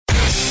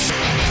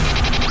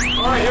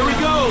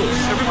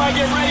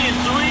Everybody get ready in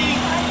 3,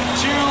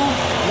 2,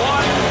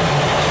 1.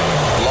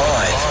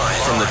 Live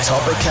from the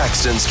top of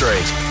Caxton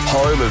Street,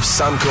 home of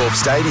Suncorp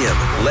Stadium,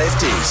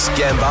 Lefties,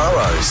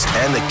 Gambaros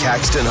and the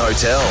Caxton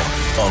Hotel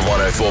on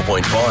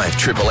 104.5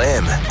 Triple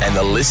M and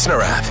the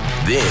Listener app.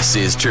 This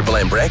is Triple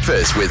M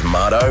Breakfast with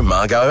Marto,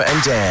 Margot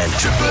and Dan.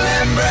 Triple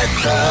M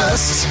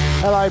Breakfast.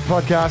 Hello,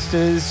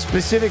 podcasters,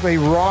 specifically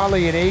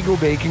Riley in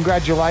Eagleby.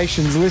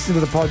 Congratulations. Listen to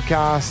the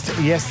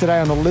podcast yesterday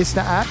on the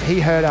Listener app. He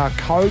heard our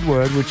code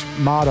word, which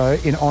Marto,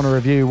 in honour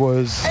of you,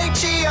 was...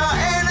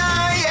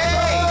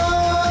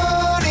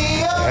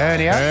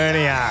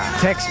 Hernia.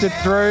 Text it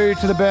through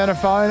to the burner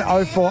phone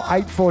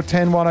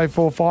 048410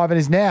 1045 and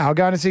is now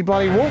going to see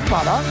bloody Wolf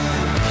Mother.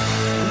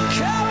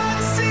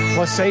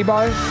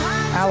 Placebo,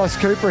 Alice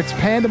Cooper. It's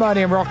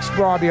Pandemonium Rocks,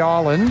 Bribey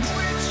Island.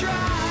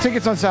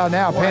 Tickets on sale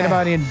now. Wow.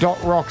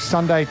 Pandemonium.rocks,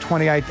 Sunday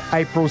 28th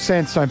April,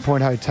 Sandstone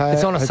Point Hotel.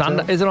 It's on a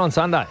Sunday. Is it on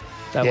Sunday?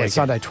 Yeah,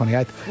 Sunday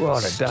 28th.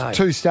 What a day.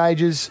 2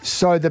 stages.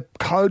 So the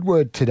code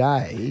word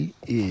today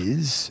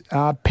is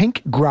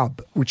pink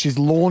grub, which is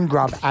lawn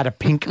grub at a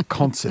pink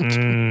concert.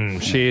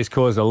 She has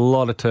caused a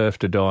lot of turf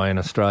to die in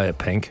Australia,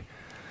 pink.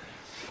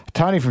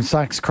 Tony from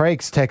Sykes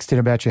Creek's texted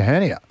about your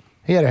hernia.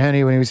 He had a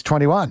hernia when he was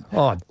 21.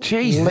 Oh,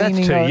 geez,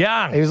 that's too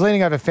young. He was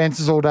leaning over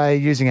fences all day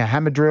using a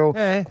hammer drill.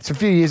 Yeah. It's a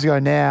few years ago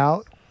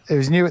now. It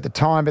was new at the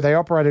time, but they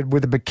operated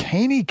with a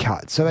bikini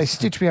cut. So they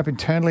stitched me up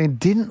internally and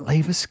didn't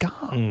leave a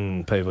scar.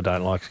 People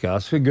don't like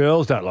scars.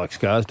 Girls don't like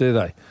scars, do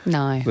they?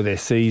 No. With their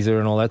Caesar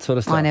and all that sort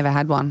of stuff. I never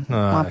had one. No.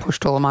 I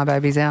pushed all of my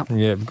babies out.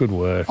 Yeah, good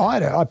work.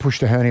 I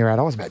pushed a hernia out.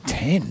 I was about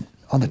 10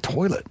 on the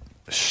toilet,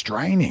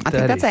 straining. I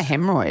think that's a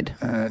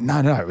hemorrhoid. No,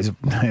 it was a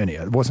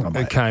hernia. It wasn't on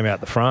my... It came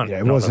out the front, Yeah,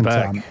 it not wasn't, the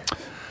back.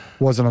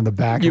 Wasn't on the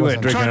back. You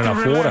weren't drinking enough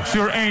water. Relax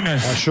your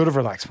anus. I should have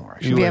relaxed more.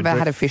 Have you ever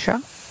had a fissure?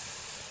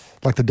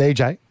 Like the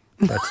DJ.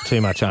 That's too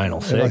much anal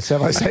sex.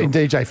 Have I seen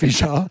DJ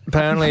Fisher?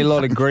 Apparently a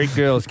lot of Greek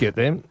girls get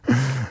them.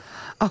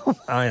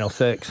 Anal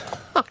sex.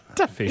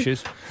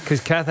 Fishers. Because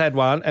Kath had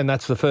one, and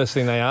that's the first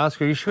thing they asked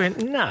her. She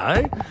went,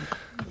 no.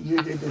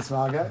 You did this,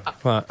 Margot.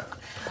 What?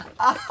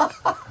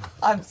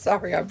 I'm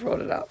sorry I brought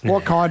it up.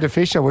 What kind of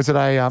fisher? Was it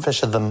a...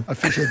 Fish of them. A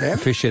fisher them?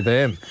 Fisher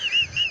them.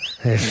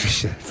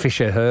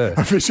 Fisher her.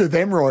 A fisher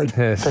them-roid.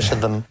 Yes. Fish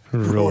of them.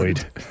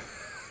 Roid.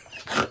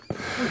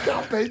 You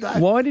can't beat that.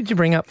 Why did you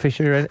bring up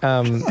Fisher?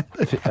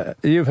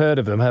 You've heard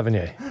of them, haven't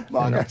you?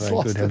 Margot's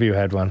lost it. Have you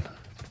had one?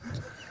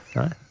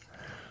 No?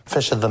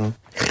 Fish of them.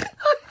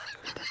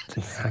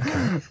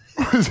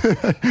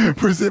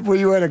 Were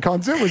you at a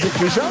concert? Was it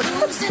Fisher?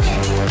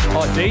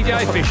 Oh,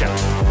 DJ Fisher.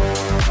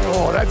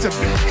 Oh, that's a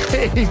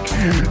big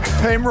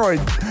hemorrhoid.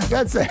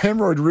 That's a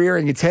hemorrhoid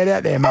rearing its head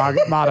out there,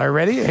 Marto.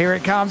 Ready? Here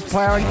it comes,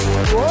 ploughing.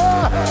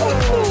 Whoa!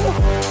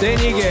 Then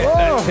you get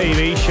that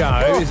TV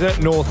show, is it?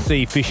 North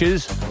Sea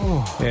Fishers.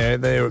 Yeah,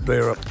 they're up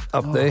there.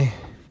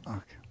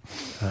 Oh,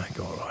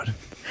 God, right.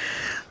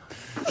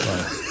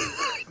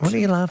 What are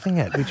you laughing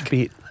at? Which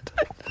bit?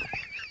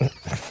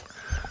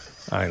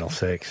 Anal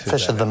sex.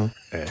 Fish of them.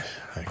 Yeah,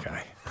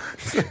 okay.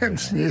 Sam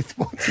Smith,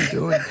 what's he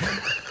doing?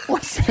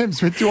 What's Sam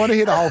Smith? Do you want to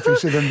hear the whole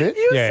fish of them bit?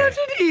 You're such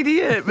an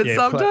idiot, but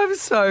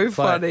sometimes so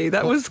funny.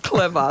 That was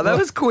clever. That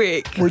was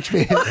quick. Which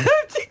bit?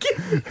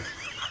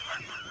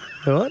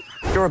 What?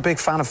 You're a big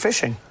fan of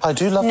fishing. I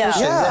do love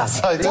fishing.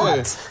 Yes, I do.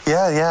 What?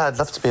 Yeah, I'd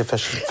love to be a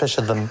fish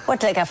of them.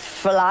 What, like a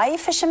fly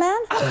fisherman?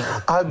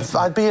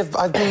 I'd be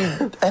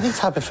any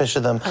type of fish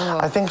of them.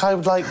 I think I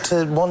would like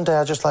to, one day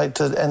I'd just like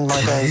to end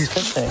my days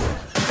fishing.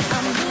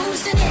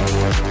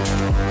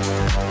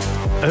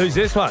 Who's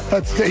this one?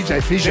 That's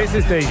DJ Fisher. This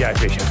is DJ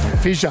Fisher.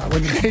 Fisher,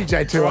 when you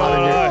DJ too hard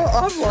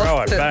I've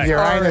lost it. back. your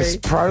Sorry. anus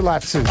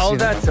prolapses. Oh, you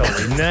know. that's all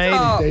we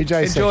need.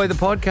 DJ Enjoy section. the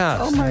podcast.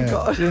 Oh, my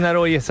God. Isn't that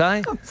all you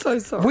say? I'm so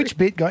sorry. Which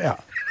bit got you?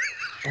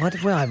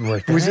 Well, I haven't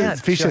worked Was it it out.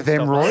 Fisher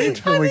them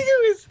roid? I think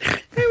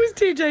it was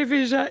TJ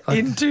Fisher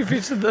into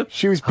Fish of them.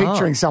 She was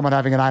picturing someone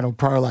having an anal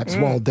prolapse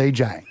while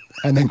DJing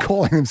and then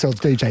calling themselves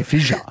DJ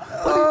Fisher.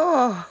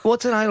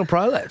 What's an anal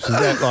prolapse? Is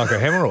that like a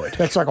hemorrhoid?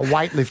 That's like a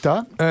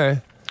weightlifter. Yeah.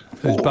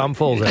 Whose bum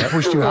falls out.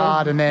 Pushed you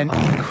hard and then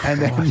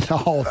the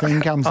whole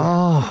thing comes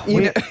up.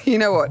 You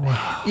know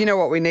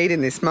what we need in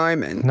this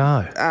moment?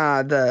 No.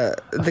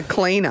 The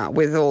cleaner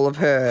with all of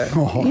her,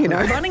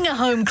 Running a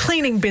home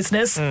cleaning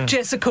business,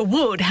 Jessica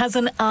Wood has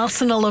an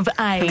arsenal of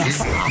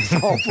aids.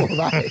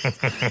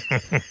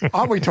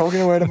 Aren't we talking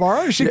to her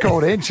tomorrow? She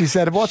called in. She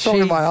said, what's wrong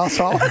with my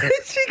asshole?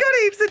 She got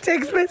heaps of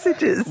text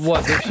messages.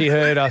 What if she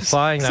heard us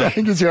playing that?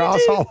 Saying, is your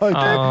asshole okay?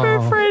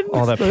 Her friends.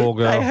 Oh, that poor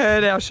girl. They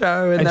heard our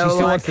show and And they she were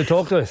still like, wants to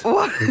talk to us.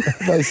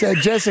 They said,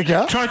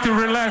 Jessica, Try to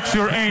relax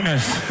your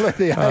anus. let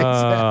the aids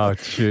out. Oh,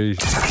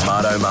 jeez.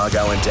 Marto,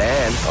 Margot and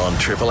Dan on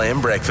Triple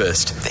M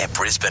Breakfast. They're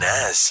Brisbane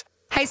as.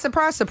 Hey,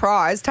 surprise,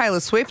 surprise, Taylor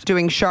Swift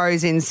doing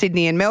shows in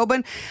Sydney and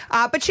Melbourne.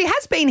 But she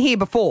has been here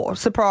before.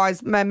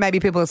 Surprise, maybe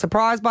people are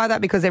surprised by that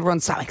because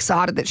everyone's so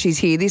excited that she's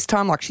here this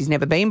time like she's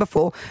never been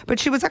before. But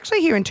she was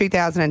actually here in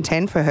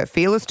 2010 for her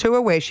Fearless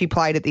tour where she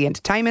played at the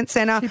Entertainment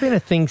Centre. She's been a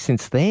thing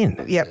since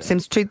then. Yep,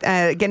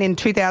 again in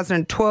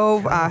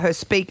 2012, her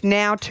Speak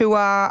Now tour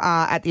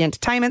at the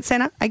Entertainment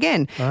Centre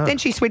again. Oh. Then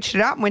she switched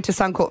it up and went to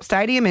Suncorp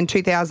Stadium in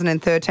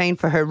 2013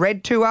 for her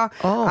Red tour.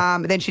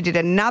 Oh. Then she did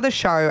another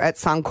show at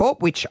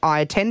Suncorp, which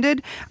I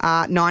attended,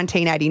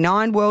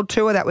 1989 World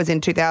Tour. That was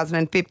in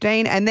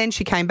 2015. And then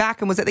she came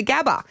back and was at the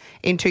Gabba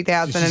in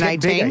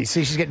 2018. You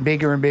see, she's getting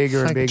bigger and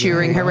bigger and bigger.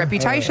 During her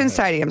Reputation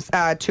Stadium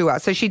tour.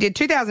 So she did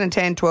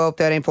 2010, 12,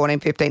 13, 14,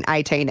 15,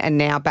 18, and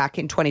now back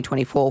in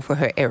 2024 for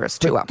her Eras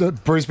tour.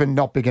 Brisbane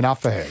not big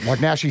enough for her.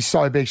 Like now she's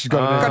so big, she's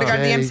got to go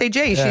to the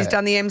MCG. Yeah. She's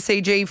done the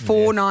MCG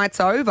 4 nights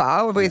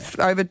over with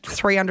over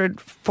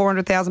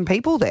 400,000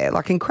 people there.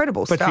 Like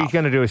incredible stuff. But she's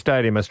going to do a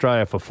Stadium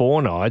Australia for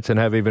 4 nights and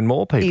have even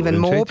more people. Even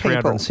more people.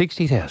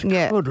 360,000.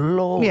 Yeah. Good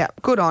Lord. Yeah,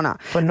 good on her.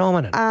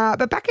 Phenomenon.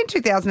 But back in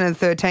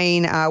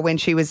 2013, when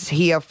she was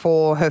here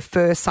for her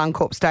first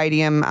Suncorp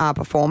Stadium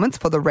performance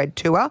for the Red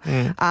Tour,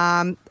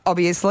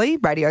 obviously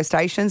radio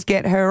stations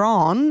get her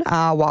on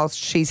whilst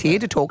she's here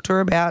to talk to her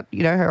about,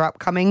 her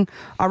upcoming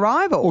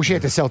arrival. Well, she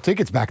had to sell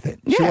tickets back then.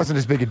 Yeah. She wasn't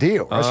as big a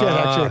deal. She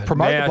had to actually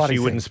promote the bloody she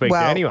wouldn't speak to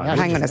anyone.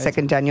 Hang on a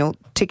second, Daniel.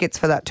 Tickets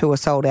for that tour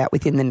sold out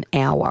within an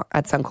hour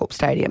at Suncorp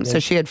Stadium. Yeah. So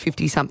she had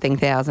 50-something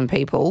thousand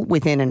people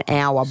within an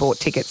hour bought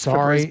tickets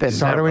for Brisbane.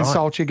 Sorry to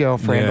insult your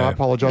girlfriend. Yeah. I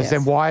apologise. Yes.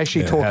 Then why is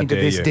she talking to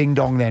this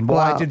ding-dong then?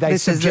 Why did they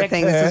subject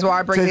her? This is why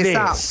I bring this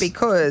up.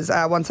 Because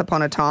once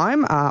upon a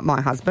time,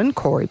 my husband,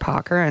 Corey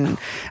Parker, and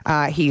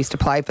he used to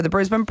play for the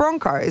Brisbane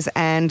Broncos.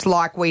 And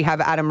like we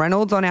have Adam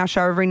Reynolds on our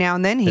show every now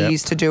and then, he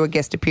used to do a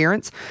guest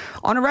appearance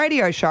on a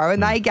radio show.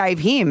 And they gave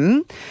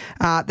him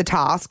the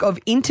task of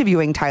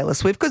interviewing Taylor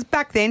Swift because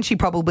back then she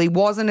probably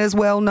wasn't as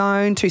well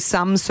known to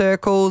some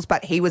circles,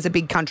 but he was a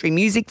big country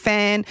music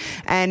fan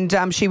and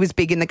she was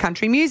big in the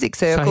country music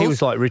circles. So he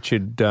was like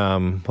Richard,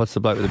 what's the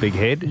bloke with the big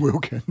head?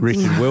 Wilkins.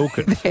 Richard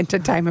Wilkins. The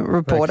entertainment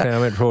reporter.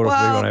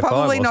 Well,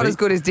 probably not as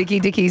good as Dickie.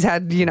 Dickie's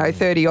had,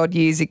 30-odd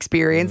years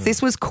experience.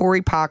 This was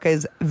Corey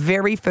Parker's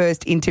very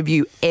first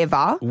interview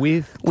ever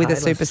with a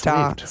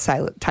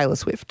superstar, Taylor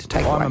Swift.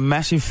 I'm a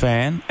massive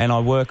fan and I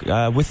work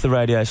with the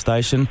radio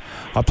station.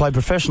 I play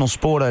professional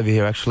sport over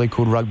here actually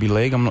called rugby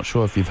league. I'm not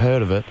sure if you've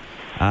heard of it.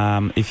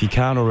 If you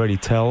can't already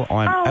tell,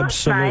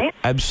 I'm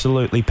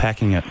absolutely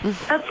packing it.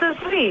 That's so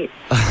sweet.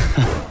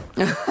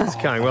 It's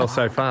going well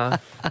so far.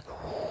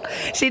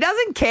 She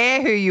doesn't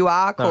care who you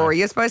are, Corey. No.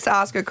 You're supposed to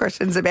ask her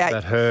questions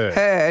about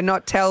her,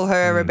 not tell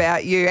her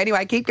about you.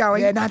 Anyway, keep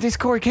going. Yeah, no, just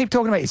Corey, keep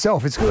talking about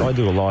yourself. It's good. I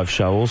do a live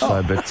show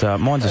also, but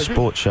mine's a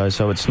sports show,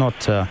 so it's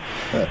not.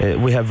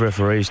 We have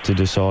referees to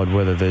decide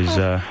whether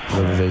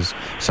there's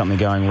something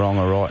going wrong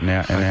or right in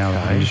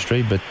our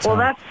industry. But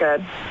that's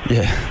good.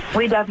 Yeah,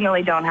 we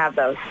definitely don't have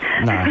those.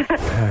 No,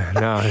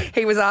 no.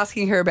 He was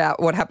asking her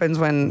about what happens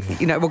when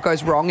what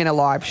goes wrong in a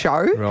live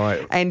show,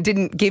 right? And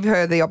didn't give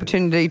her the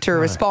opportunity to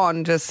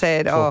respond. Just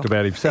said, talked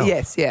about himself.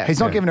 Yes, yeah. He's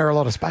not giving her a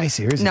lot of space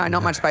here, is he? No,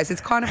 not much space. It's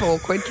kind of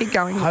awkward. Keep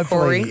going,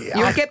 Corey.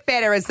 You'll get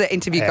better as the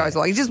interview goes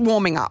along. He's just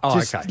warming up.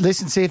 Just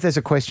listen, see if there's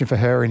a question for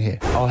her in here.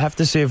 I'll have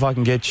to see if I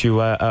can get you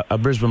a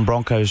Brisbane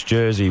Broncos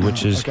jersey,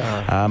 which is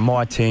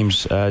my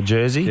team's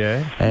jersey.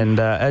 Yeah. And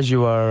as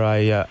you are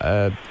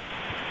a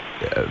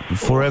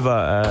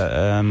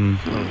forever...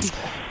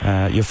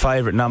 your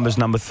favourite number's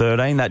number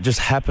 13. That just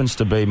happens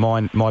to be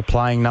my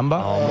playing number.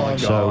 Oh my God.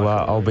 So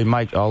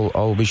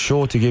I'll be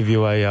sure to give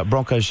you a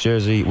Broncos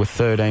jersey with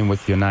 13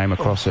 with your name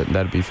across it.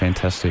 That'd be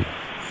fantastic.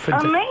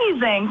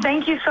 Amazing.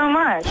 Thank you so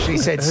much. She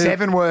said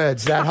 7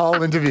 words that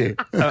whole interview.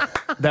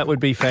 That would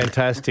be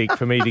fantastic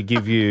for me to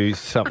give you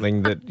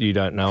something that you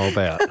don't know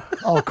about.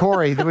 Oh,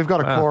 Corey, we've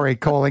got a Corey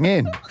calling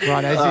in.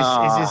 Right,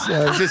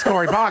 is this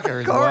Corey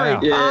Parker?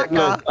 Corey Parker.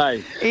 Look,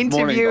 hey,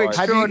 interview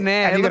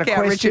extraordinaire. Have you got a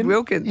question? Richard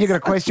Wilkins. You got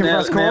a question for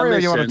us, Corey, or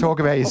you want to talk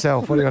about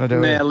yourself? What are you going to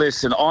do? Now,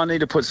 listen, I need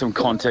to put some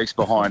context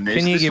behind this.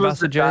 Can you give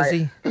us a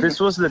jersey?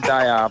 This was the day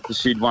after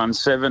she'd won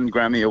 7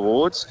 Grammy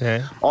Awards.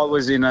 Yeah. I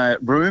was in a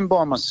room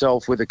by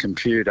myself with a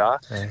computer.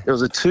 Yeah. There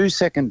was a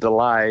 2-second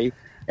delay,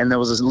 and there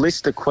was a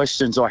list of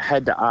questions I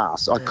had to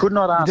ask. I could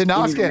not ask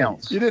anything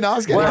else. You didn't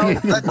ask it. Well,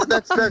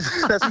 that's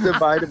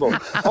debatable.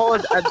 I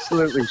was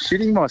absolutely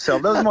shitting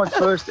myself. That was my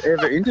first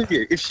ever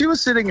interview. If she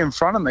was sitting in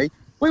front of me,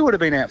 we would have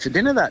been out for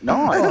dinner that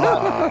night.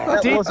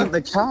 That wasn't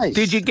the case.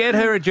 Did you get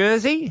her a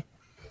jersey?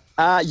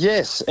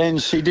 Yes,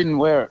 and she didn't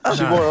wear it.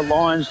 She wore a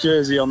Lions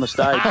jersey on the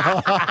stage.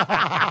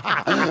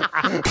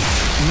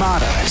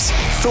 Marto's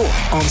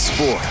Thought on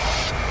Sport.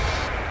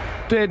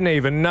 Didn't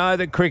even know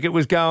that cricket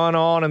was going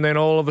on, and then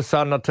all of a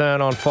sudden I turn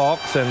on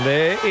Fox and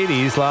there it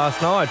is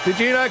last night.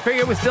 Did you know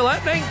cricket was still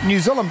happening? New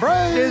Zealand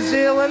Bros.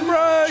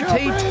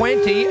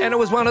 T20, and it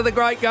was one of the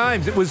great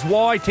games. It was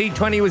why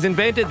T20 was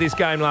invented, this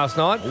game last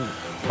night.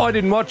 I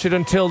didn't watch it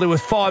until there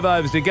was 5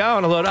 overs to go,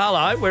 and I thought,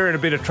 hello, we're in a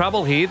bit of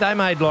trouble here. They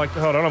made hold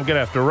on, I'm going to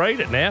have to read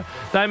it now.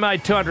 They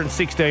made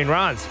 216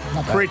 runs.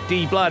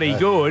 Pretty bloody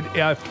good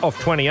off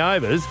 20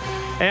 overs.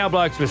 Our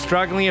blokes were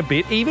struggling a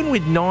bit. Even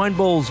with 9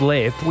 balls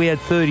left, we had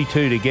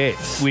 32 to get.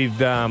 With,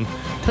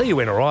 tell you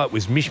when all right, it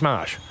was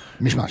Mishmash.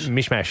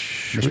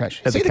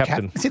 Mishmash. As Is he the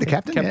captain. Is he the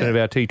captain? Captain of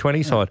our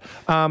T20 side.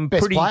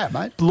 Best player,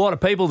 mate. A lot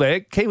of people there.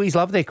 Kiwis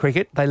love their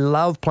cricket. They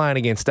love playing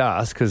against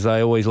us because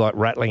they always like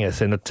rattling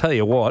us. And I tell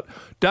you what,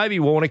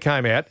 Davey Warner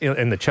came out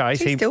in the chase.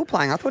 He's still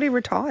playing. I thought he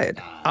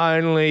retired.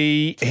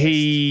 Only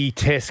he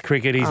test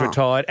cricket. He's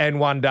retired. And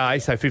one day,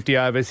 so 50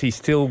 overs, he's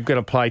still going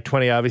to play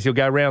 20 overs. He'll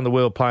go around the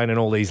world playing in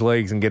all these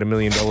leagues and get $1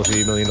 million here,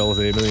 $1 million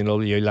there, $1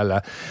 million here, la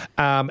la.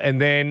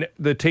 And then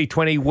the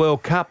T20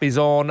 World Cup is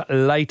on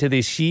later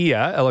this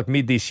year, like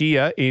mid this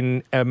year,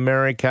 in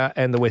America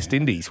and the West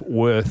Indies.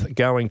 Worth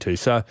going to.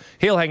 So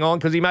he'll hang on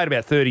because he made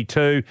about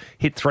 32,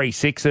 hit 3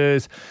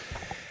 sixers.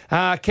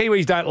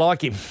 Kiwis don't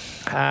like him.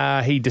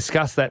 He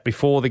discussed that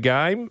before the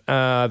game,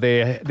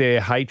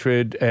 their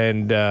hatred,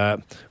 and,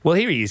 well,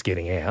 here he is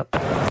getting out.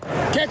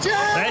 Catch it!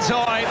 That's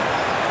high.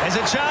 There's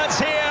a chance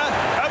here,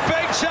 a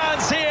big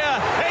chance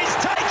here. He's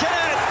taken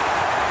it.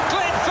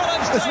 Glenn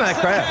Phillips takes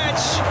the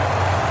catch.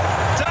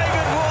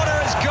 David Warner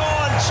is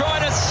gone,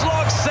 trying to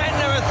slog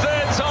Sandner a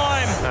third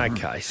time.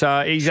 Okay,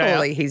 so he's out.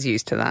 Surely he's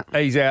used to that.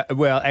 He's out,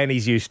 well, and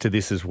he's used to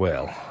this as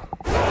well.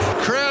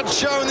 Crowd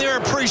showing their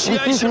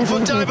appreciation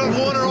for David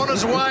Warner on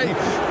his way.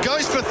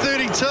 Goes for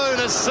 32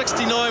 and it's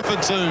 69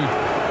 for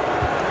 2.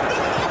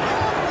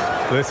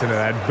 Listen to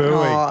that booing.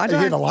 Oh, I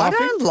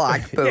don't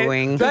like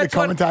booing. The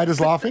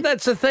commentators laughing?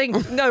 That's the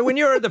thing. No, when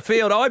you're at the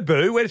field, I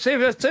boo. As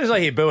soon as I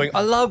hear booing,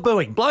 I love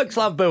booing. Blokes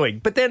love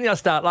booing. But then I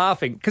start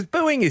laughing because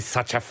booing is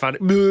such a fun...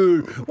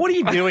 Boo. What are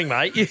you doing,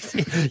 mate?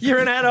 You're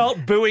an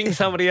adult booing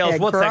somebody else.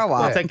 What's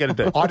that going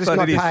to do? I just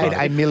got paid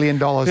 $1 million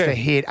to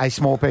hit a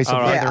small piece of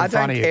leather in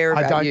front of you. I don't care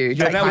about you.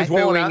 Yeah, that was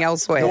booing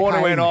elsewhere.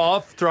 Warner went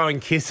off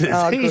throwing kisses.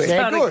 Oh, He good.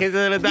 started kissing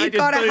them. You've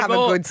got to have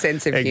a good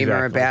sense of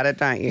humour about it,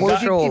 don't you? Well,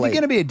 if you're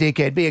going to be a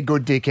dickhead, be a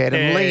good dickhead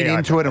and lead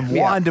into it and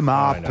wind them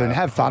up and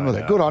have fun with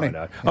it. Good on him.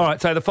 All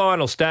right, so the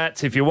final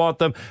stats, if you want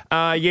them.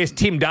 Yes,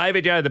 Tim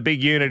David, the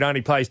big unit,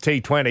 only plays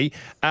T20.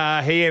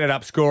 He ended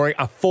up scoring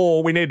a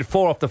 4. We needed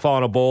 4 off the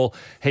final ball.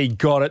 He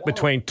got it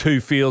between 2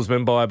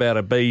 fieldsmen by about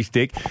a bee's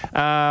dick.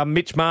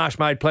 Mitch Marsh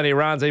made plenty of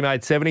runs. He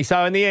made 70.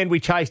 So in the end, we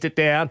chased it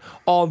down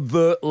on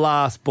the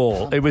last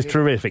ball. It was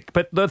terrific.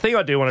 But the thing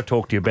I do want to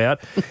talk to you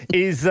about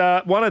is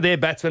one of their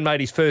batsmen made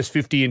his first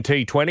 50 in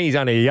T20. He's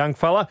only a young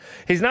fella.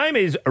 His name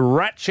is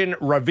Rachin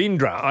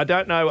Ravindra. I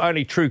don't know,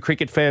 only true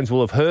cricket fans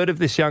will have heard of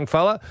this young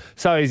fella.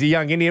 So he's a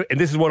young Indian, and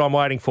this is what I'm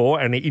waiting for,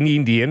 an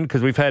Indian,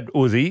 because we've had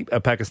Uzi, a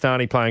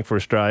Pakistani, playing for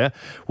Australia.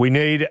 We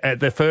need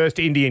the first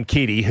Indian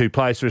kiddie who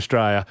plays for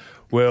Australia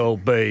will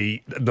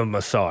be the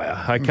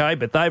Messiah, okay?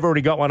 But they've already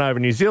got one over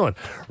New Zealand.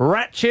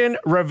 Rachin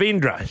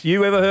Ravindra.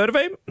 You ever heard of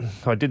him?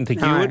 I didn't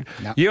think you would.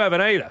 No. You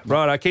haven't either.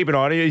 Right, I keep an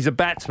eye on him. He's a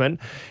batsman.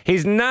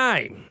 His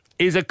name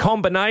is a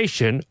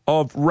combination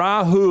of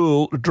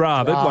Rahul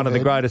Dravid, one of the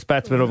greatest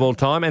batsmen of all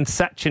time, and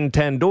Sachin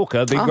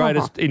Tendulkar, the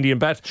greatest Indian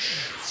batsman.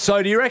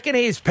 So do you reckon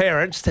his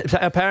parents,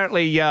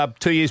 apparently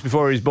 2 years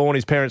before he was born,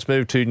 his parents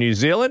moved to New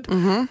Zealand,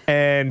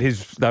 and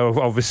they were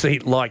obviously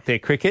liked their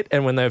cricket,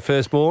 and when they were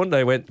first born,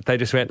 they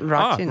just went,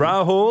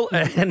 Rahul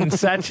and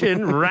Sachin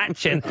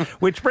Rachin,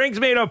 which brings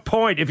me to a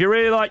point. If you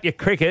really like your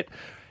cricket,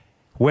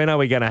 when are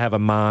we going to have a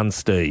Marn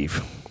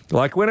Steve?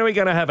 Like, when are we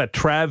going to have a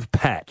Trav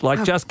Pat?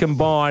 Like, just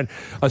combine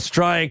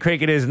Australian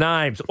cricketers'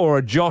 names or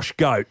a Josh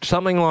Goat,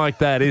 something like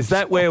that. Is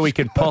that where we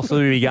could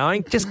possibly be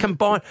going? Just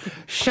combine,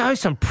 show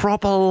some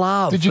proper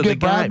love. Did you for get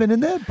the game. Bradman in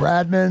there?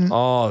 Bradman.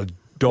 Oh,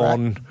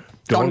 Don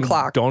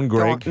Clark. Don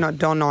Grigg.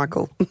 Don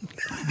Michael.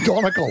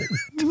 Donicle.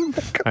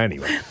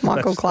 Anyway.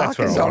 Michael Clark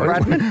is Don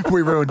Bradman.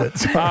 We ruined it.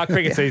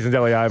 Cricket season's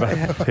nearly over.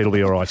 It'll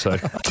be all right soon.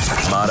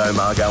 Marto,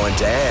 Margo and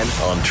Dan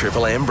on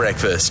Triple M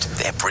Breakfast.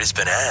 They're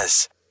Brisbane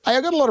as. Hey,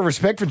 I've got a lot of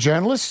respect for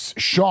journalists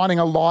shining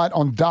a light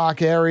on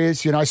dark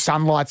areas. You know,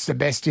 sunlight's the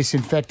best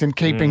disinfectant,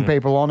 keeping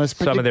people honest.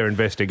 But some of their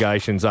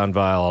investigations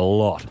unveil a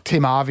lot.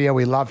 Tim Avia,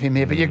 we love him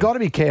here. But you've got to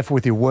be careful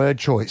with your word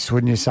choice,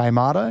 wouldn't you say,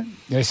 Marto?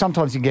 You know,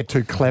 sometimes you can get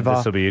too clever.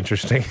 This will be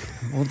interesting.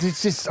 Well,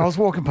 it's just, I was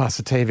walking past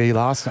the TV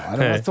last night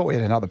and I thought we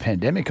had another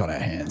pandemic on our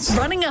hands.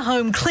 Running a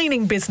home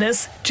cleaning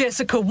business,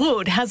 Jessica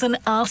Wood has an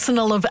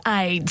arsenal of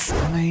aids.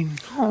 I mean,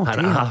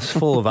 an ass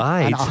full of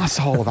aids. An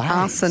asshole of aids.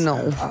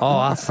 Arsenal.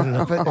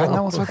 Arsenal. But I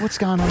was like, what's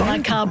going on?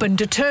 Bicarbon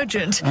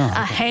detergent,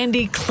 a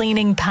handy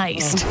cleaning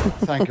paste.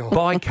 Thank God.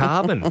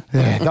 Bicarbon.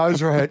 Yeah,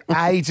 those are her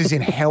aids as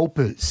in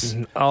helpers.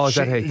 Oh, is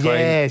that how you clean?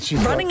 Yeah.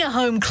 She's Running a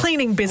home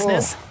cleaning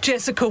business,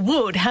 Jessica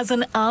Wood has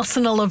an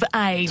arsenal of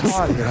aids.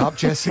 Tidy it up,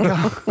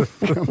 Jessica.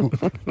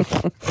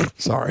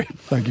 Sorry.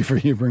 Thank you for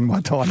humouring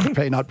my tiny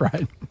peanut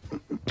brain.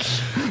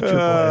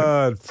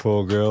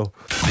 Poor girl.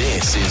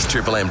 This is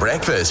Triple M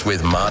Breakfast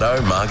with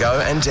Marto, Margo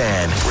and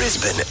Dan.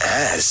 Brisbane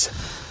as.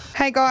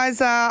 Hey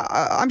guys,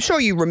 I'm sure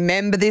you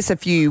remember this. A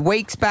few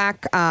weeks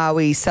back,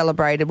 we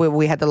celebrated.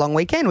 We had the long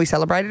weekend. We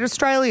celebrated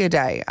Australia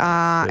Day.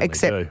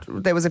 Except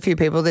there was a few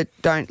people that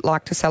don't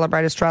like to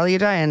celebrate Australia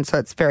Day, and so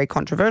it's very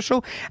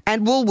controversial.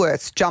 And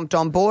Woolworths jumped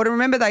on board. And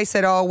remember, they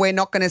said, "Oh, we're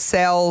not going to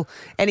sell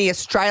any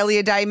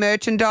Australia Day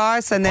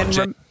merchandise." And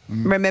then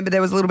remember,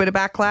 there was a little bit of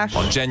backlash.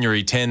 On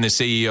January 10, the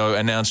CEO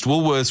announced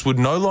Woolworths would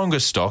no longer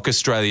stock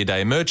Australia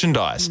Day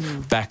merchandise.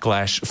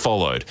 Backlash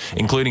followed,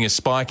 including a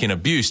spike in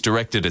abuse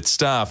directed at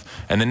staff,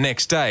 and the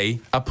next day,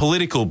 a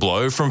political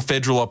blow from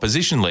federal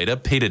opposition leader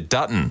Peter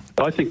Dutton.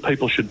 I think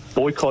people should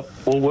boycott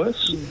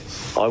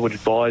Woolworths. I would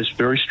advise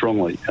very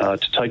strongly to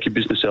take your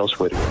business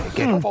elsewhere.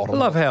 I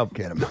love how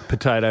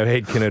Potato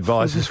Head can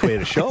advise us where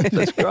to shop.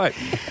 That's great.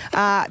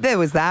 There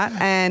was that.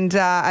 And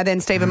then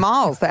Stephen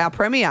Miles, our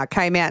Premier,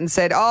 came out and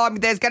said,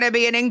 there's going to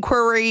be an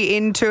inquiry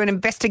into an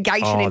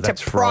investigation into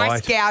price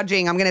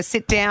gouging. I'm going to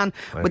sit down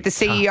with the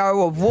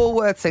CEO of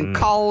Woolworths and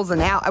Coles and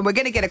we're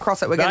going to get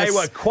across it. They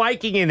were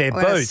quaking in their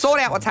boots.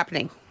 Sort out what's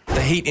happening.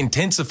 The heat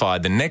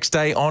intensified the next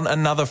day on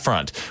another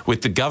front,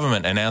 with the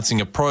government announcing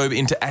a probe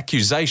into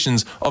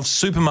accusations of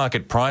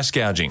supermarket price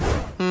gouging.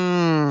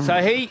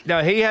 So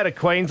he had a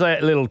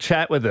Queensland little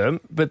chat with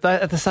them, but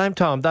at the same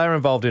time, they were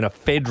involved in a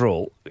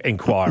federal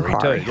inquiry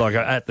too, like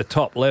at the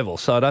top level.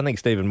 So I don't think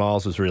Stephen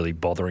Miles was really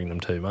bothering them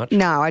too much.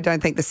 No, I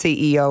don't think the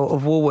CEO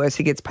of Woolworths,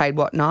 he gets paid,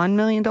 $9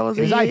 million a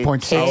year?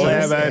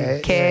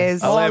 8.6.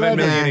 Cares. 11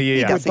 million a year.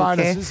 He doesn't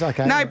bonuses, care.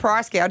 okay. No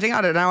price gouging.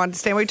 I don't know. I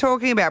understand what you're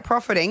talking about.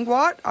 Profiting.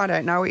 What? I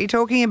don't know what you're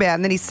talking about.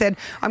 And then he said,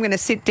 I'm going to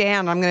sit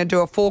down. I'm going to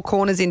do a Four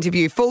Corners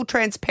interview. Full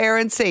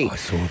transparency. I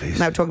saw this. And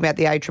they were talking about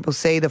the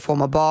ACCC, the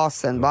former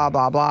boss, and blah,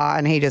 blah, blah.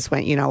 And he just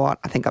went, you know what?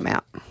 I think I'm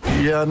out.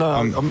 Yeah, no,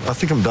 I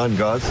think I'm done,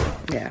 guys.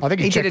 Yeah. I think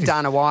he did a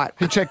Dana White.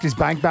 He checked his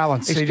bank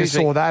balance. He just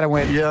saw that and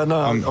went, yeah,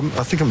 no,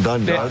 I think I'm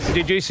done, guys.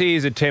 Did you see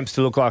his attempts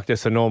to look like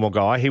just a normal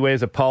guy? He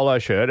wears a polo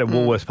shirt, a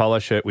Woolworths polo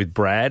shirt with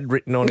Brad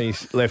written on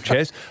his left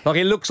chest. Like,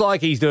 he looks like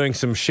he's doing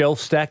some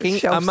shelf stacking.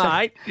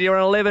 Mate, you're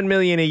on $11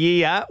 million a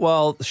year,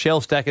 while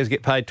shelf stackers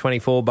get paid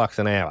 $24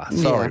 an hour.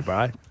 Sorry,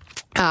 bro.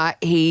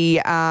 He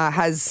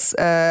has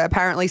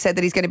apparently said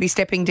that he's going to be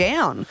stepping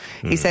down.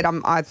 He said,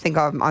 "I think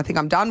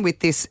I'm done with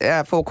this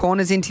Four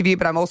Corners interview,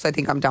 but I also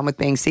think I'm done with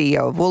being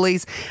CEO of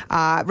Woolies."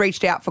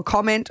 Reached out for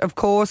comment, of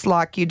course,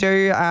 like you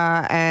do,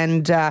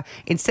 and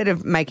instead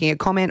of making a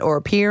comment or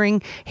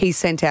appearing, he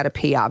sent out a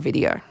PR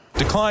video.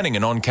 Declining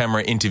an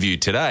on-camera interview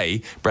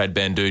today, Brad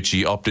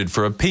Banducci opted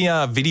for a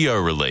PR video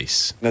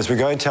release. As we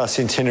go into our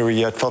centenary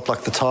year, it felt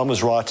like the time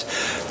was right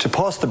to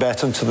pass the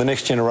baton to the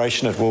next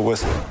generation at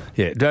Woolworths.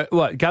 Yeah,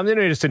 comes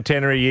into a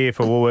centenary year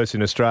for Woolworths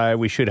in Australia,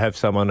 we should have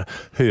someone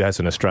who has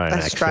an Australian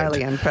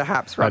accent.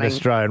 Perhaps, running. An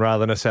Australian rather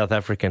than a South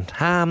African.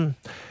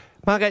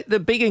 Margaret, the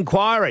big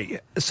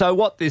inquiry. So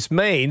what this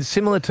means,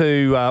 similar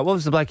to, what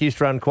was the bloke who used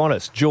to run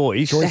Qantas?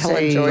 Joyce. The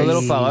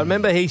little fellow.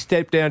 Remember, he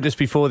stepped down just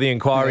before the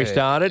inquiry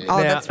started.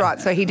 Oh, that's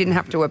right. So he didn't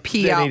have to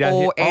appear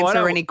or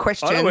answer any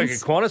questions. I don't work at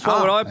Qantas.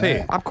 Why would I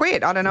appear? I've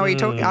quit. I don't know what you're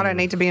talking. I don't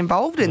need to be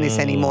involved in this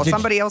anymore.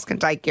 Somebody else can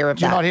take care of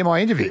that. Did you not hear my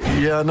interview?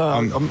 Yeah, no,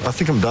 I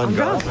think I'm done,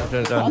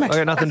 guys. I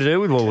got nothing to do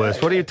with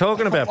Woolworths. What are you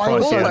talking about,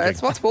 price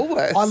Woolworths? What's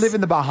Woolworths? I live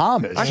in the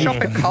Bahamas. I shop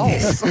at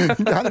Coles.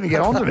 Don't let me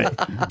get on to me.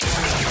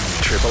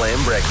 Triple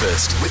M Breakfast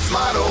with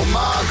Marto,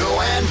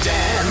 Margo and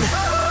Dan.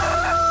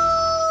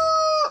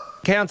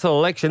 Council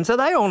elections, are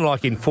they on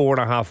like in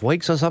 4.5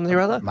 weeks or something or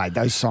other? Mate,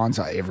 those signs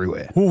are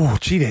everywhere. Oh,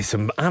 gee, there's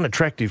some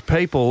unattractive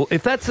people.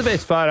 If that's the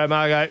best photo,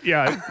 Margo,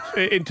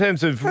 in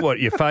terms of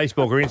your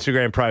Facebook or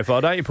Instagram profile,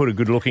 don't you put a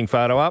good-looking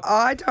photo up?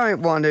 I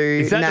don't want to name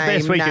names. Is that the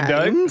best we can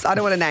do? I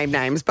don't want to name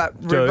names, but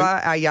River,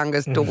 our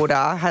youngest daughter,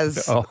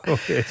 has...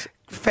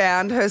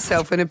 found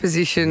herself in a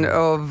position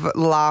of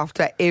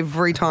laughter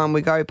every time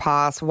we go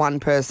past one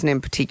person in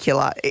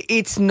particular.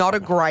 It's not a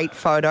great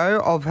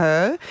photo of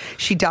her.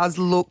 She does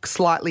look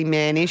slightly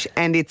mannish,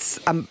 and it's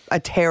a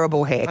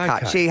terrible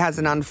haircut. Okay. She has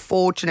an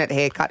unfortunate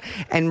haircut,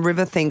 and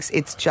River thinks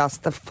it's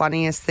just the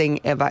funniest thing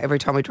ever every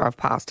time we drive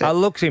past it.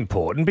 Looks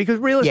important because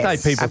real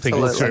estate people think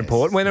looks are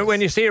important.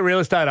 When you see a real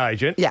estate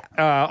agent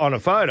on a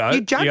photo,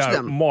 you judge go,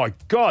 them. My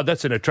God,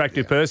 that's an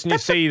attractive person. You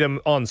see them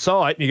on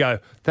site and you go,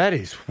 that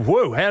is,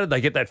 whoa, how did they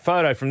get that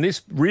photo from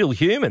this real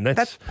human?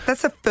 That's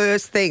the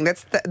first thing.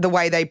 That's the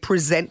way they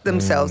present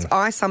themselves.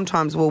 I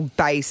sometimes will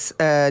base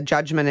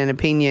judgment and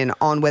opinion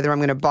on whether I'm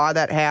going to buy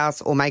that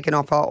house or make an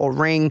offer or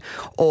ring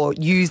or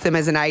use them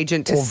as an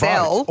agent to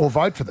sell. Or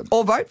vote for them.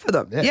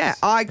 Yes. Yeah,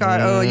 I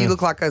go, you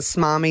look like a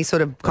smarmy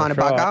sort of kind of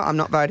bugger. right. I'm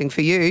not voting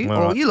for you. All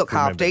Or right. you look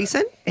half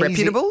decent,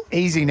 reputable.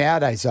 Easy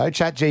nowadays, though.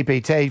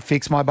 ChatGPT,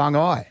 fix my bung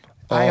eye.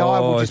 AI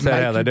will just is that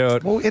make how they do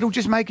it? Well, it'll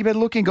just make you better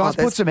looking, guys.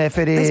 Put some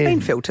effort in. There's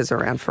been filters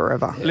around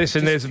forever.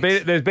 Listen, there's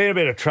been a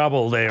bit of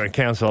trouble there in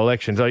council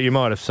elections. You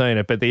might have seen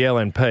it, but the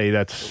LNP,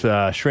 that's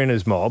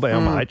Shrinner's mob, our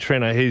mate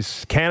Shrinner,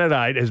 his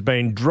candidate has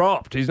been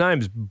dropped. His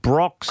name's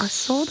Brox. I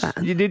saw that.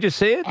 Did you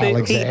see it? He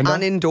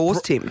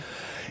unendorsed him.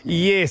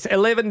 Yes,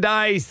 11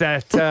 days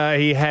that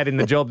he had in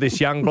the job,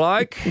 this young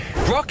bloke.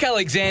 Brock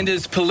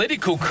Alexander's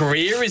political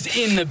career is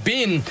in the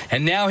bin,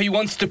 and now he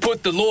wants to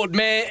put the Lord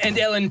Mayor and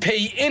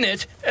LNP in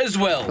it as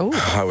well. Ooh.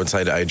 I would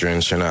say to Adrian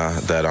Schrinner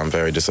that I'm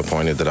very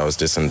disappointed that I was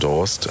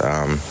disendorsed.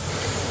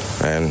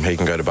 And he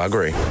can go to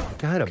buggery.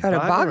 Go to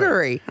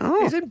buggery.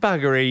 Oh. Isn't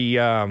buggery...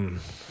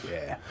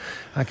 Yeah.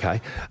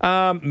 Okay.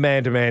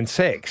 Man-to-man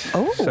sex.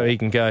 Oh. So he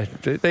can go...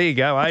 There you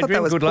go, Adrian. I thought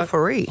that was good luck.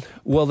 puffery.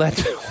 Well,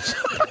 that's...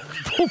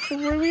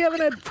 Puffery. We haven't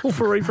had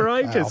puffery for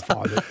ages.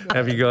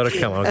 Have you got it?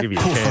 Come on, I'll give you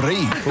a chance.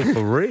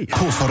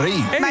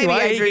 Puffery.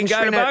 Anyway, he can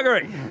go to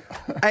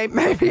buggery.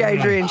 Maybe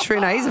Adrian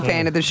Schrinner, he's a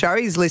fan of the show.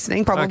 He's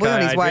listening, probably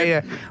on his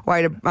way to,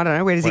 I don't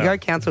know, where does he go?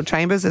 Council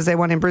Chambers? Is there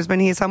one in Brisbane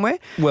here somewhere?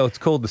 Well, it's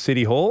called the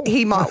City Hall.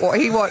 He might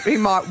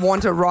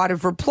want a right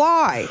of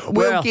reply.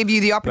 We'll give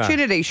you the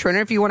opportunity,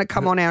 Schrinner, if you want to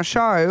come on our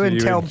show and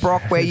tell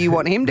Brock where you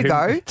want him to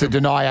go. To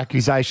deny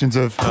accusations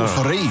of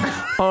puffery.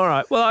 All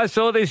right. Well, I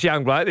saw this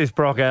young bloke, this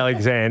Brock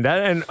Alexander,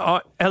 and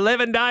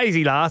 11 days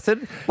he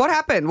lasted. What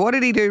happened? What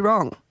did he do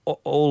wrong?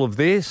 All of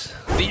this.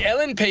 The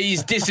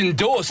LNP's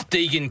disendorsed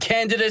Deegan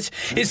candidate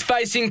is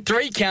facing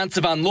 3 counts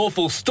of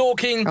unlawful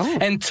stalking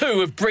and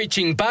 2 of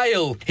breaching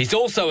bail. He's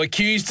also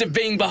accused of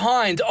being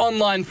behind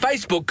online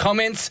Facebook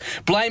comments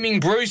blaming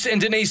Bruce and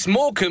Denise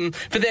Morecambe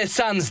for their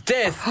son's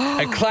death,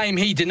 a claim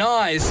he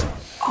denies.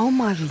 Oh,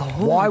 my Lord.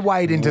 Why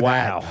wade into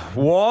that?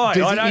 Why?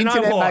 Does I the don't know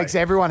internet why. makes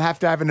everyone have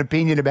to have an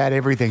opinion about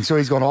everything. So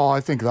he's gone,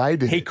 I think they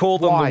did. He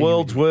called them the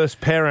world's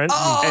worst parent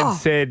and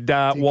said,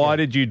 why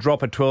did you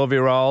drop a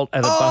 12-year-old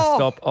at a bus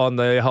stop on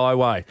the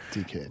highway?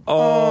 Dickhead.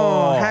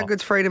 Oh, how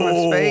good's freedom of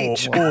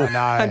speech? Oh,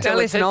 no. Until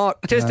it's not.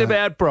 Just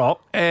about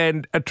Brock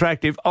and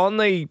attractive. On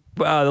the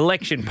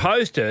election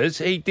posters,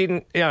 he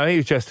didn't, he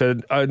was just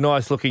a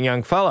nice-looking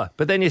young fella.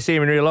 But then you see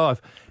him in real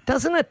life.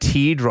 Doesn't a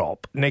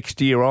teardrop next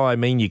to your eye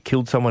mean you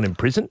killed someone in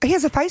prison? He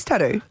has a face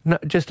tattoo. No,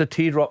 just a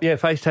teardrop. Yeah,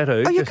 face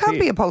tattoo. Oh, you can't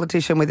be a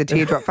politician with a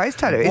teardrop face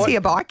tattoo. Is he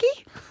a bikie?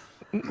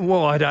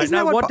 Well, I don't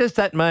know. What does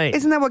that mean?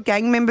 Isn't that what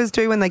gang members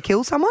do when they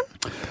kill someone?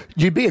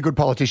 You'd be a good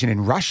politician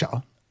in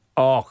Russia.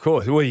 Oh, of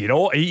course. Well,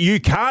 you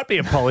can't be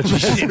a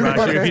politician in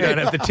Russia if you don't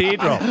have the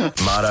teardrop.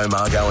 Marto,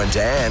 Margo and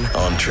Dan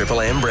on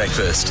Triple M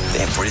Breakfast.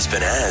 They're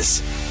Brisbane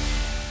as.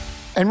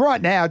 And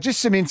right now, just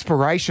some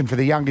inspiration for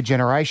the younger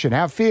generation.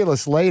 Our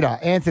fearless leader,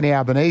 Anthony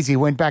Albanese,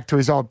 went back to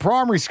his old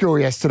primary school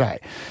yesterday.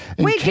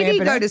 Where did he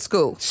go to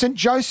school? St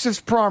Joseph's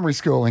Primary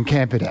School in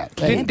Camperdown.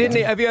 Didn't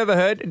he? Have you ever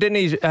heard? Didn't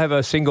he have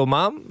a single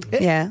mum?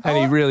 Yeah. And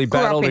he really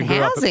battled and grew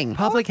up in housing.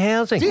 Public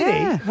housing.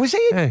 Did he? Was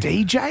he a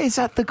DJ? Is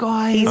that the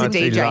guy? He's a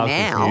He DJ loves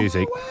now. his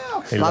music.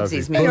 Wow. He Loves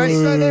his music.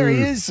 Anyway, so there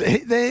he is.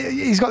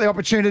 He's got the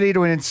opportunity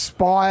to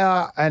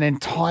inspire an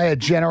entire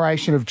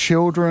generation of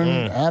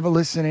children. Have a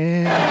listen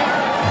in.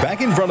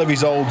 Back in front of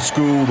his old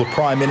school, the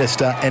Prime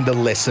Minister, and a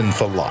lesson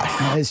for life.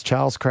 There's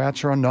Charles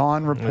Croucher on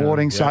 9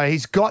 reporting. So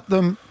he's got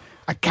them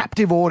a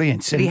captive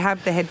audience. Did he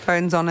have the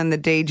headphones on and the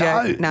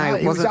DJ? No,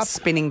 it wasn't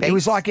spinning beats. He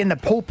was like in the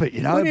pulpit,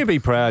 Wouldn't you be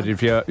proud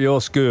if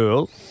your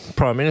school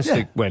Prime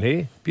Minister went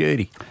here?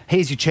 Beauty.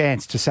 Here's your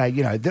chance to say,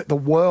 the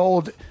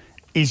world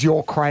is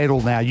your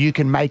cradle now. You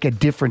can make a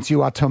difference.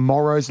 You are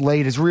tomorrow's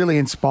leaders. Really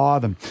inspire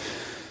them.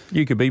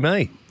 You could be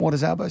me. What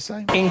does Albo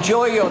say?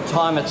 Enjoy your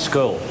time at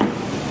school.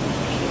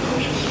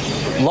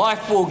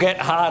 Life will get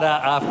harder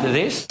after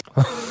this.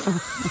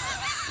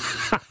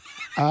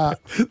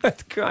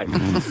 That's great.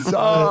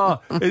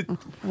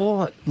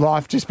 What?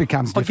 Life just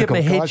becomes I difficult.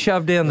 get my head guys.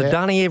 shoved down the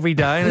dunny every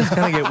day and it's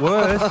going to get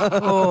worse.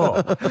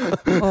 Oh,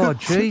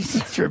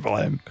 jeez. Triple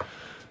M.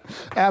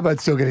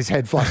 Albert'd still get his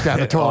head flushed down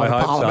the toilet I in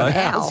hope Parliament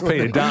so. House.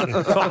 Peter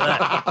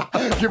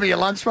Dutton. Give me your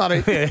lunch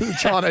money.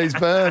 Chinese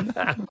burn.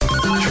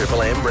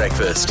 Triple M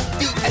Breakfast.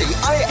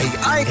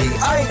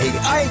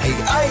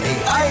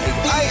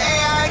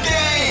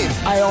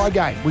 AI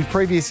game. We've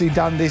previously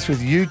done this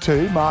with you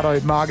two, Marto,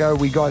 Margo.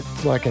 We got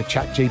like a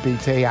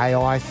ChatGPT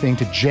AI thing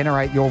to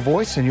generate your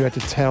voice, and you had to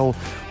tell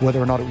whether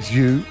or not it was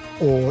you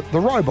or the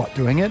robot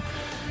doing it.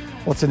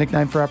 What's the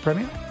nickname for our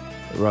Premier?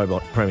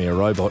 Premier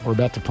Robot. We're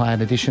about to play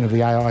an edition of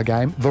the AI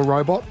game, The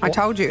Robot. I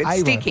told you, it's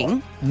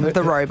sticking,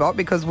 the robot,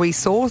 because we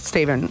saw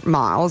Stephen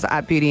Miles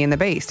at Beauty and the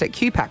Beast at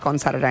QPAC on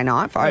Saturday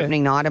night for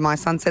opening night, and my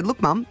son said, look,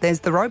 Mum,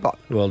 there's the robot.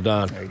 Well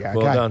done. There you go.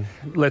 Well done.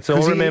 Let's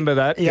all remember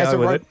that. Go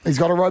with it. He's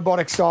got a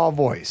robotic-style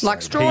voice.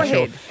 Like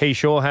Strawhead. He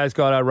sure has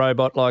got a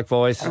robot-like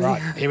voice. All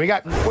right, here we go.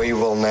 We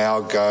will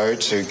now go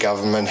to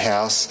Government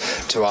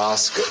House to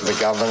ask the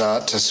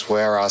Governor to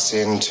swear us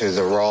into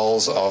the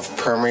roles of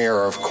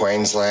Premier of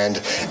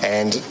Queensland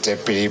and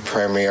Deputy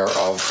Premier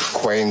of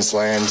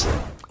Queensland.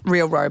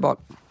 Real robot.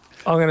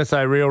 I'm going to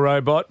say real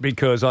robot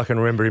because I can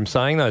remember him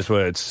saying those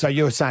words. So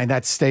you're saying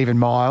that's Stephen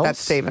Miles? That's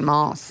Stephen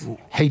Miles.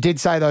 He did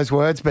say those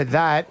words, but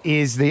that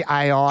is the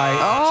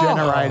AI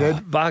generated.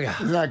 Bugger.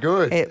 Isn't that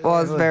good? It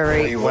was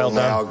very We will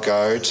now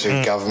go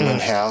to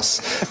Government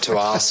House to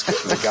ask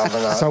the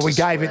Governor So we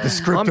to gave it the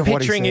script I'm of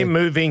what he picturing said. him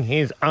moving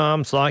his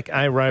arms like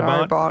a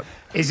robot.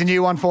 Here's a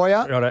new one for you.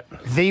 Got it.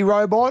 The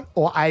robot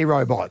or a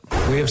robot?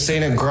 We have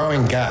seen a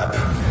growing gap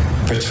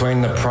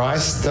between the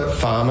price that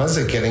farmers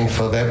are getting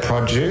for their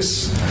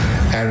produce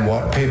and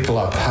what people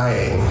are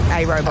paying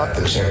at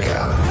the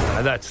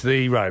checkout. That's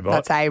the robot.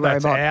 That's a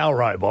robot. That's our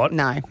robot.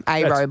 No,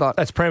 robot.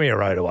 That's Premier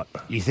robot.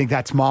 You think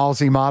that's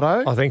Milesy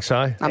Marto? I think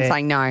so. I'm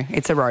saying no,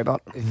 it's a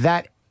robot.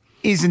 That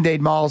is indeed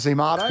Milesy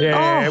Marto.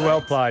 Yeah,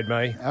 well played,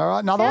 me. All right,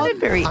 another Sounded one.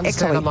 very I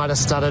understand I echoey. might have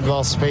stuttered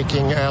while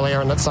speaking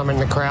earlier and that some in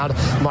the crowd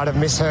might have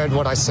misheard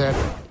what I said.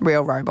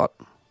 Real robot.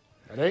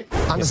 I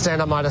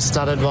understand I might have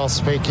stuttered while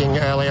speaking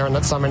earlier and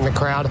that some in the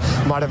crowd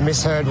might have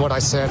misheard what I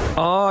said.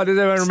 Oh, does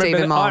everyone Stephen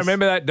remember? Miles. I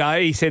remember that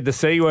day he said the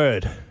C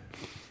word.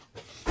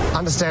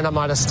 Understand I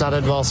might have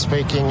stuttered while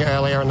speaking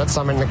earlier and that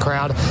some in the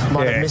crowd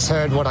might have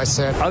misheard what I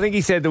said. I think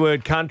he said the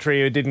word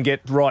country or didn't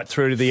get right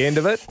through to the end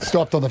of it.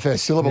 Stopped on the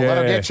first syllable. Yeah.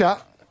 That'll get you.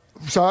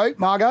 So,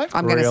 Margot?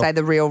 I'm going to say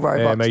the real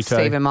robot, Yeah, me too.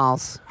 Stephen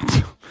Miles.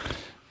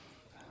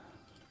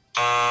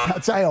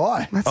 That's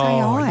AI. That's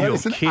AI. you're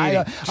It's an kidding.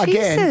 AI.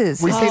 Again,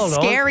 Jesus, we this give, is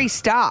scary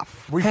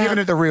stuff. we've given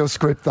it the real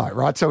script, though,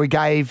 right? So we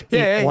gave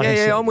it what he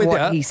said. I'm with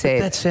What you. he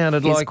said. That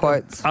sounded His like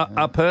quotes.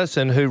 a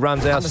person who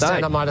runs our Understand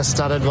state. I might have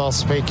stuttered while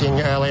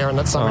speaking earlier and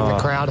that some in the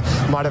crowd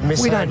might have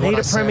misheard We don't need what I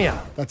a said.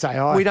 premier. That's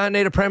AI. We don't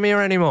need a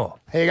premier anymore.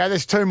 Here you go.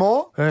 There's two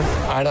more.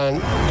 I don't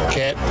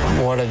get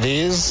what it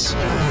is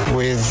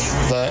with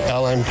the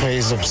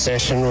LNP's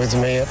obsession with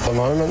me at the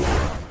moment.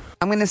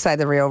 I'm going to say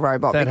the real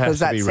robot That has because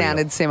to that be real.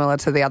 sounded similar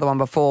to the other one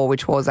before,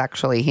 which was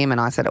actually him, and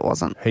I said it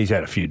wasn't. He's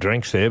had a few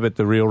drinks there, but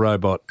the real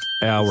robot,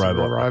 our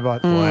robot. Real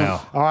robot.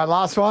 Wow. All right,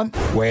 last one.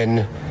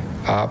 When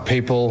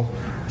people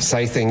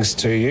say things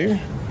to you,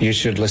 you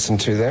should listen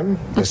to them,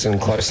 listen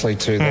closely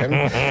to them,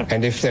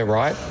 and if they're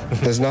right,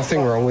 there's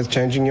nothing wrong with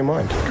changing your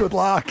mind. Good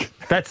luck.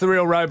 That's the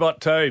real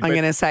robot too. I'm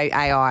going to say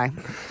AI.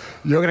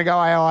 You're going to go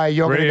AI.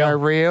 You're going to Real. go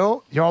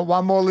real. You want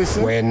one more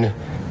listen? When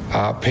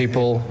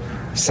people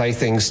say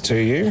things to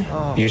you,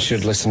 you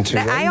should listen to The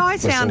them. AI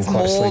listen sounds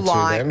closely more to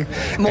like them,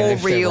 and more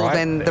if they're real right,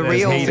 than the there's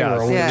real. nothing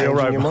wrong with Yeah. Real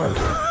changing your robot.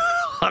 mind.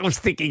 I was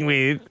thinking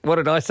with, what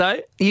did I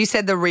say? You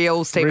said the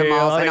real Stephen Real,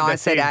 Miles, I and think I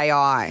that's said it.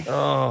 AI. Go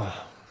on.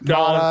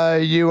 Marto,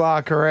 you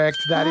are correct.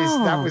 That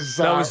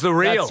was the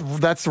real.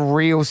 That's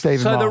real Stephen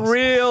So Miles. the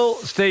real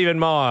Stephen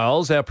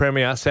Miles, our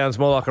premier, sounds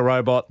more like a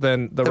robot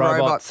than the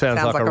robot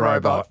sounds like a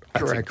robot.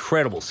 That's Correct.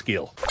 incredible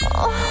skill.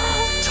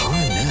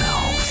 Time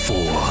now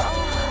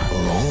for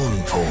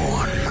lawn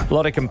porn. A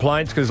lot of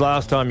complaints because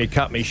last time you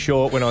cut me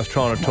short when I was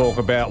trying to talk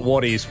about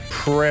what is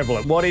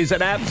prevalent, what is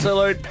an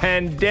absolute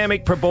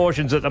pandemic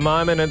proportions at the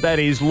moment, and that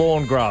is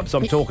lawn grubs.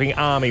 I'm talking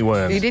army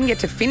worms. You didn't get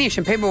to finish,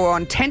 and people were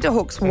on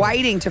tenterhooks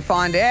waiting to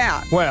find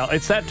out. Well,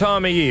 it's that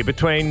time of year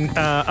between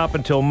up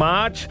until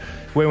March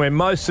when we're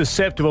most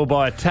susceptible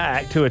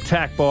to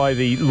attack by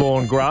the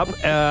lawn grub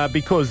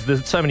because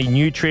there's so many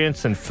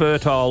nutrients and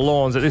fertile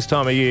lawns at this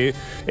time of year.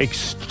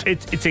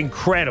 It's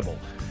incredible.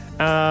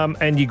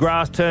 And your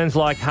grass turns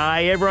like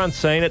hay. Everyone's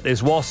seen it.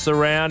 There's wasps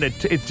around.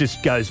 It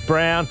just goes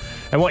brown.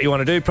 And what you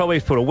want to do probably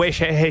is put a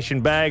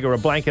hessian bag or a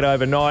blanket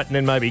overnight and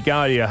then maybe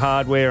go to your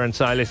hardware and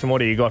say, listen, what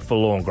do you got for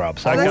lawn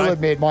grubs? I will Okay?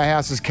 admit my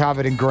house is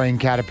covered in green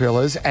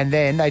caterpillars and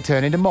then they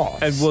turn into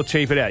moths. And we'll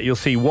cheap it out. You'll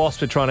see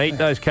wasps are trying to eat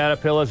those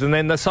caterpillars and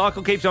then the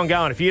cycle keeps on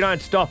going. If you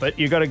don't stop it,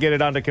 you've got to get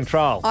it under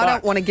control. I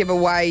don't want to give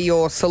away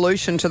your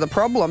solution to the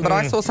problem, but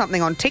I saw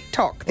something on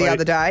TikTok the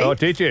other day. Oh,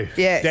 did you?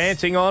 Yes.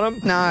 Dancing on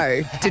them?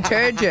 No,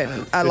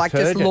 detergent, like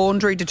just Detergent.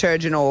 laundry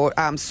detergent or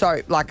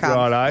soap, like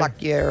Righto.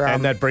 like your.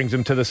 and that brings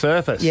them to the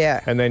surface. Yeah.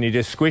 And then you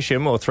just squish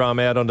them or throw them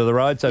out onto the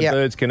road so Yep.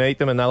 birds can eat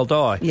them and they'll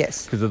die.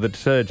 Yes. Because of the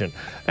detergent.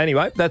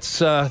 Anyway,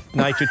 that's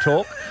nature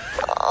talk.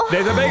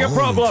 There's a bigger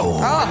problem.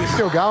 Oh, you're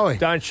still going.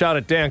 Don't shut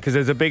it down because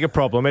there's a bigger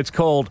problem. It's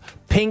called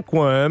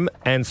pinkworm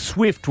and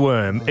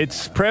swiftworm.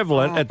 It's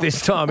prevalent at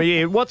this time of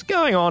year. What's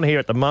going on here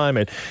at the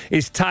moment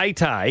is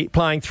Tay-Tay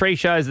playing 3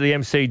 shows at the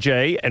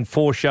MCG and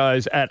 4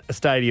 shows at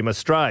Stadium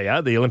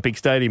Australia, the Olympic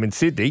Stadium in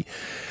Sydney.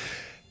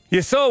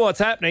 You saw what's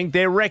happening.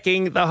 They're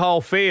wrecking the whole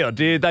field.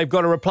 They've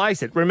got to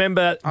replace it.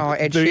 Remember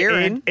Ed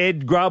Sheeran?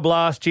 Ed Grubb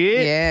last year?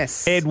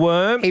 Yes. Ed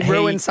Worm. He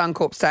ruined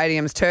Suncorp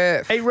Stadium's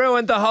turf. He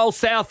ruined the whole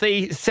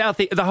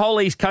the whole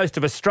east coast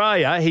of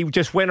Australia. He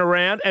just went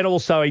around and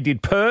also he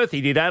did Perth,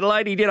 he did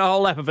Adelaide, he did a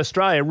whole lap of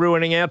Australia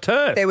ruining our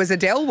turf. There was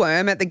Adele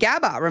worm at the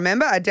Gabba,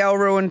 remember? Adele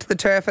ruined the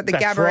turf at the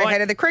That's Gabba right. ahead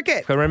of the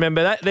cricket. So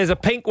remember that. There's a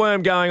pink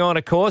worm going on,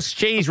 of course.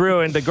 She's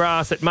ruined the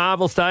grass at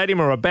Marvel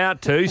Stadium, or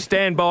about to.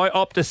 Stand by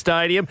Optus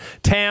Stadium,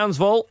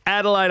 Townsville,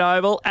 Adelaide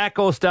Oval,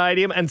 Accor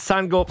Stadium and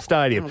Suncorp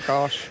Stadium. Oh,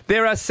 gosh.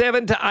 There are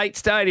 7 to 8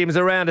 stadiums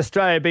around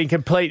Australia being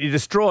completely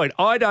destroyed.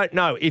 I don't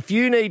know. If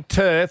you need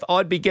turf,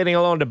 I'd be getting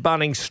along to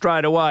Bunnings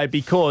straight away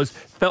because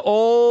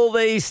all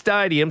these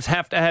stadiums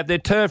have to have their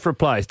turf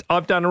replaced.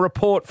 I've done a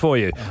report for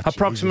you.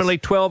 Approximately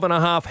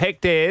 12.5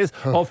 hectares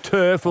of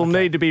turf will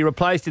need to be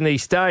replaced in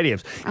these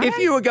stadiums. If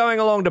you were going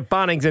along to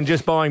Bunnings and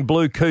just buying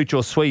Blue Cooch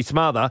or Sweet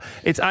Smother,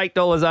 it's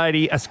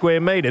 $8.80 a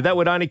square metre. That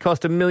would only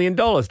cost $1 million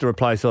to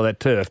replace all that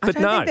turf. turf. I But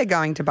don't no. think they're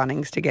going to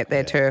Bunnings to get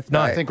their turf, No,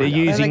 though. I think they're Don't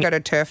using- they go to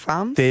turf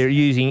farms? They're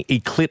using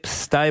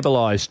Eclipse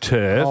stabilised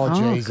turf.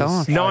 Oh, Jesus.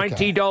 gosh.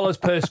 $90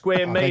 per square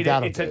think metre.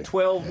 that'll It's a do.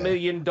 $12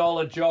 million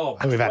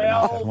job. We've had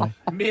enough, haven't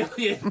 $12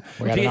 million.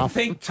 We had Do you enough.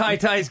 think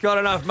Tay-Tay's got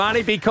enough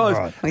money? Because,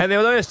 All right. and the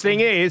worst thing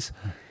is,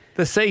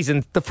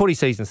 the footy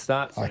season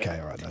starts. Okay,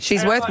 all right.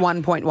 She's worth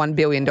 $1.1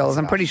 billion.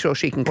 I'm pretty sure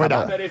she can cover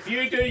done. it. But if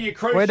you do your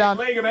We're done.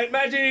 cruciate ligament,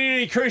 imagine you do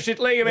your cruciate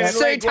ligament. in Sue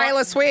leg one.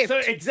 Taylor Swift.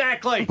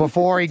 Exactly.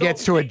 Before he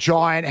gets to a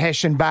giant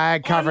Hessian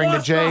bag covering I the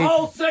lost G. the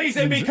whole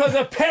season because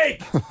of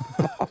Peg.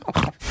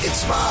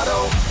 It's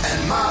Marto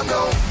and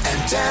Margot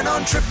and Dan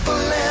on Triple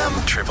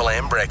M. Triple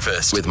M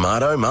Breakfast with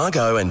Marto,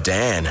 Margot and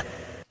Dan.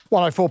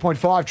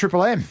 104.5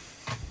 Triple M.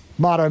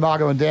 Marto,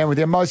 Margot and Dan with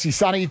you. Mostly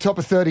sunny, top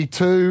of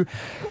 32.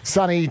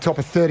 Sunny, top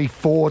of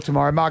 34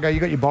 tomorrow. Margot,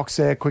 you got your box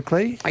there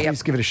quickly. Oh, yep.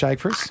 Just give it a shake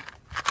for us.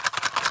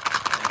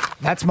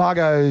 That's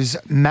Margot's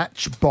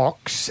match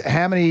box.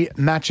 How many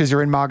matches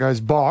are in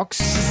Margot's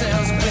box?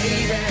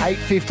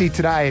 850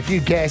 today. If you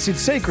guess, it's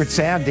Secret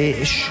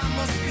Sound-ish.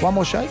 One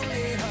more shake.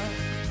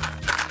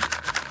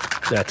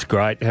 That's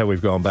great how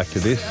we've gone back to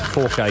this.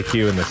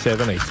 4KQ in the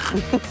 70s.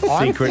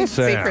 Secret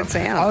Sound. Secret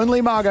Sound.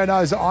 Only Margot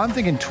knows. I'm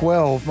thinking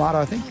 12. Marto,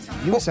 I think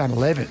you were saying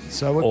 11.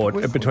 So Or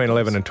between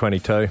 11 and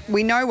 22.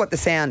 We know what the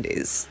sound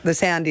is. The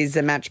sound is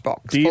a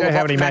matchbox. Do you full know of how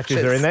hot many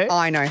matches are in there?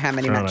 I know how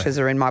many Righto. matches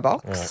are in my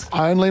box.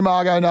 Only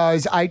Margot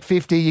knows.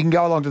 850. You can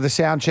go along to the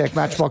sound check,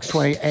 Matchbox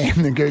 20,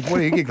 and the Goog.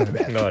 What are you giggling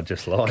about? No, I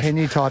just like. Can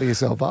you tidy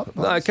yourself up?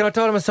 No, can I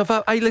tidy myself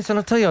up? Hey, listen,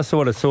 I'll tell you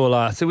what I saw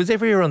last. It was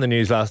everywhere on the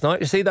news last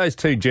night. You see those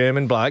two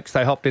German blokes?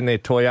 They hopped in their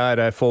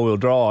Toyota four-wheel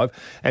drive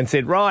and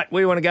said, right,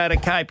 we want to go to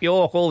Cape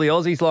York. All the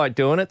Aussies like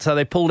doing it. So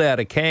they pulled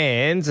out of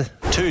Cairns.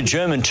 Two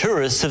German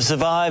tourists have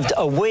survived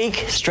a week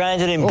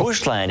stranded in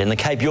bushland in the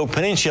Cape York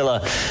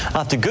Peninsula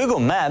after Google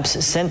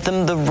Maps sent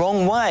them the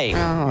wrong way.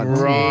 Oh,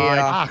 Right.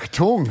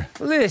 Achtung.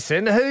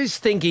 Listen, who's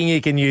thinking you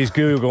can use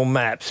Google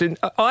Maps? And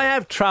I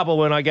have trouble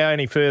when I go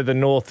any further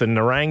north than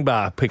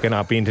Narangba picking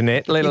up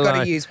internet, let You've alone...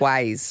 got to use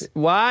Waze.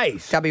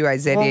 Waze.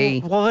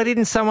 W-A-Z-E. Why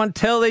didn't someone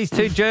tell these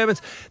two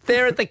Germans?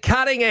 They're at the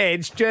cutting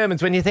edge.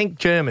 Germans, when you think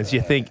Germans,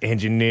 you think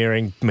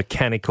engineering,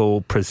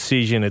 mechanical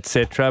precision,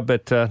 etc.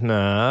 But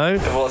no.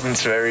 It wasn't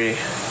very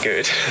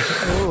good.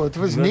 Oh, it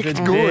was Wasn't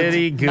nicked good.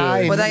 very good.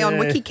 Name. Were they on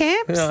Yeah.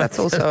 Wikicamps? Yeah. That's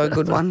also a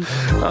good one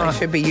they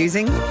should be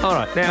using All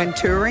right, now, when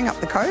touring up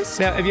the coast.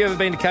 now, have you ever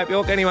been to Cape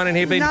York? Anyone in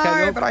here been to Cape No,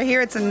 York? but I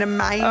hear it's an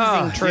amazing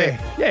Oh, trip.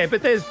 Yeah,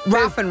 but there's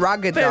Rough and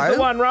rugged, there's though. the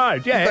one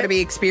road. Yeah, You've got to be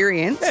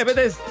experienced. Yeah, but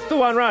there's the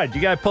one road.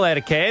 You go pull out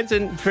of Cairns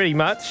and pretty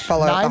much.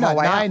 Follow it the whole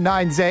way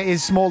up. There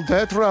is small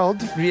dirt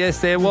road. Yes,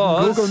 there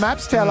was. Google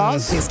Maps tell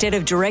us. Instead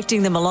of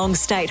directing them along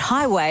state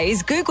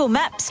highways, Google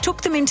Maps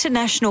took them into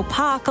National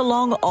Park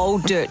along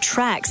old dirt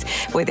tracks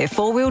where their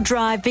four-wheel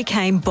drive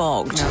became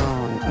bogged.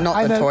 Oh,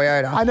 not the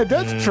Toyota. And a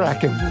dirt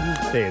tracking.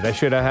 Yeah, they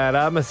should have had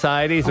a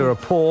Mercedes or a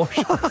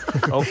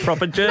Porsche or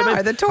proper German.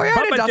 No, the Toyota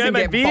proper doesn't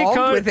German get vehicle.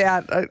 bogged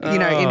without,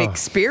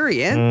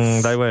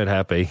 inexperience. They weren't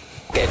happy.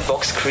 At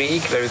Box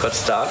Creek, where we got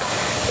stuck,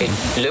 it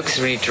looks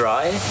really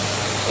dry,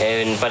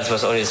 but it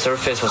was only the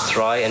surface was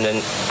dry, and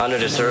then under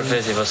the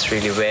surface it was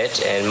really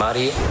wet and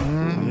muddy.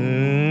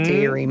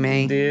 Deary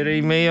me.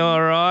 Deary me,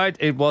 all right.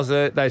 It was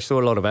they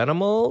saw a lot of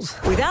animals.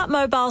 Without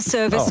mobile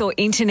service or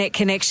internet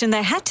connection,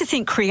 they had to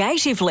think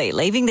creatively,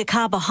 leaving the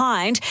car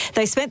behind.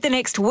 They spent the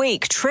next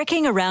week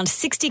trekking around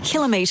 60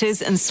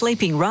 kilometres and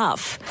sleeping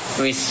rough.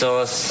 We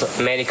saw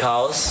many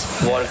cows,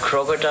 one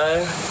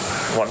crocodile,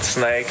 One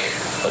snake,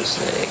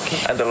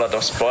 and a lot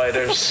of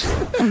spiders.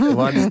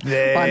 One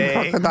snake.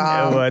 One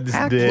crocodile. One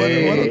How snake.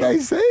 cute. What did they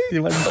say?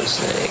 one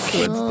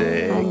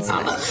snake.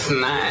 I'm a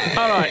snake.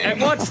 All right, at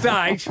what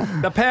stage?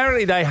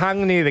 Apparently they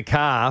hung near the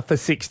car for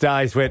 6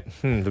 days, went,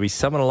 there'll be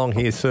someone along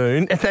here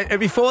soon. And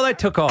before they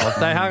took off,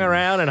 they hung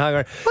around and hung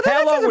around. Well, How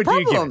that's long the would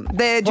you problem. give?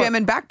 They're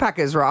German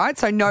backpackers, right?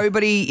 So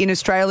nobody in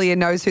Australia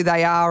knows who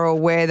they are or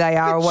where they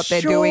are or what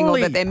they're doing or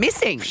that they're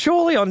missing.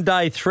 Surely on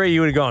day 3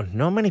 you would have gone,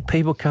 not many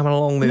people coming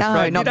along this No,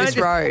 road. not this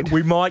road.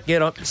 We might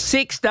get on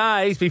 6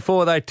 days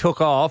before they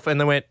took off and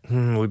they went,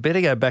 we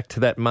better go back to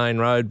that main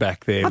road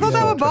back there. I thought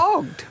they were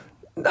bogged.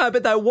 No,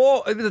 but they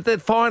walk.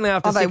 Finally,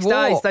 after they 6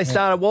 days, walk. they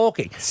started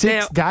walking.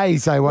 6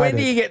 days they waited.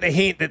 When do you get the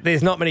hint that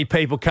there's not many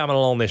people coming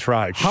along this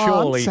road?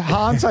 Surely.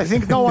 Hans, I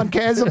think no one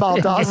cares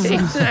about us.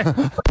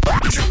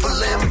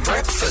 Triple M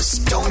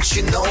Breakfast, don't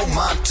you know?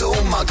 Marto,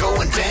 Margot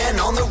and Dan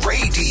on the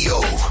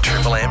radio.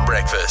 Triple M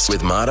Breakfast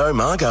with Marto,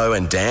 Margot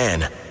and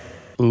Dan.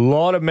 A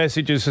lot of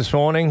messages this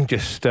morning,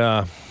 just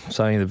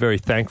saying they're very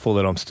thankful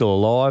that I'm still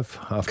alive.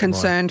 After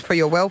Concerned for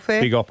your welfare.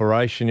 my big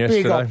operation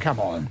yesterday. Come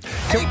on.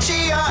 You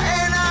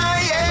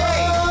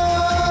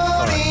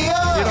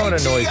know what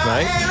annoys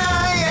me?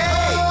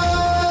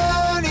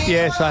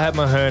 Yes, I had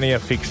my hernia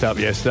fixed up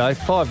yesterday.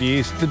 5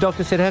 years. The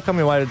doctor said, how come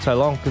you waited so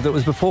long? Because it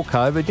was before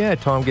COVID. Yeah,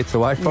 time gets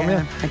away from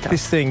Yeah, you. it does.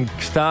 This thing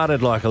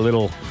started like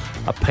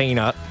a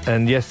peanut,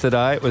 and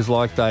yesterday it was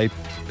like they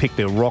picked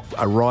a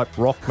ripe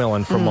rock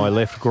melon from my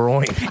left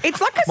groin.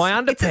 It's like my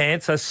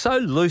underpants are so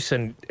loose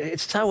and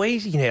it's so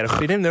easy now to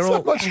fit in. They're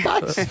all much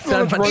space.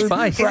 so much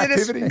space.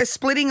 Is it a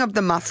splitting of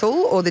the muscle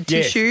or the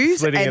Yes, tissues?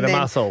 splitting of the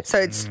muscle. So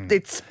it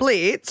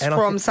splits And I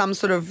from think- some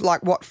sort of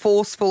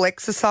forceful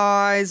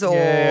exercise or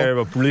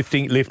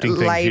lifting things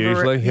labour-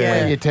 usually.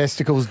 When your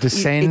testicles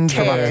descend it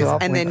from up tears, to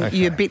up. and then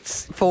your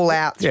bits fall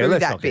out Yeah, through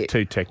let's that not bit. get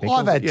too technical.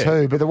 I've had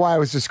two, but the way it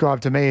was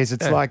described to me is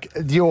it's like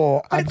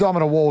your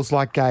abdominal wall's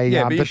like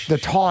the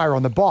tyre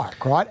on the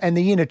bike, right? And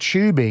the inner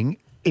tubing,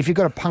 if you've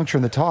got a puncture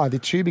in the tyre, the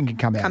tubing can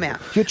come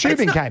out. Your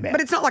tubing came out. But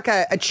it's not like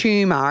a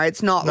tumour.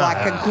 It's not like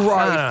a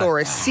growth or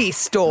a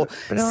cyst or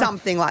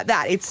something like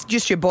that. It's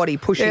just your body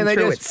pushing they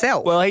through just-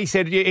 itself. Well, he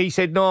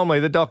said normally,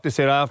 the doctor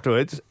said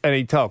afterwards, and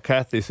he told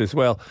Kath this as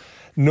well,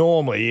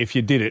 normally if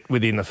you did it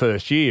within the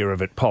first year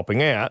of it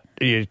popping out,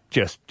 you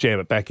just jam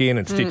it back in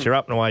and stitch her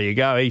up and away you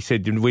go. He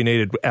said we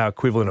needed our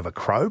equivalent of a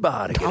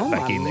crowbar to get it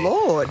back in there.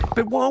 Lord.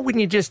 But why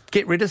wouldn't you just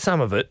get rid of some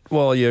of it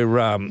while you're...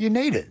 you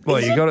need it.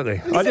 Well, you got it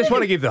there. I just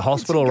want to give the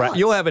hospital...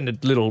 You're having a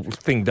little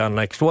thing done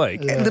next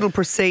week. A little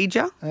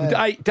procedure.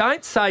 Hey,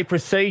 don't say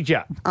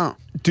procedure. Oh.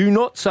 Do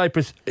not say...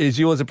 Is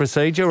yours a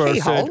procedure or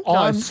Keyhole.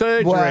 a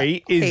surgery? No,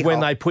 surgery is Keyhole. when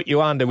they put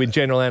you under with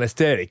general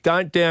anaesthetic.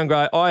 Don't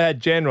downgrade. I had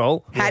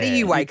general. How do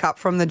you wake up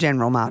from the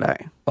general, Marto?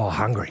 Oh,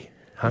 hungry.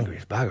 Hungry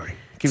as buggery.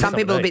 Give me Some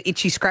something people are a to eat. bit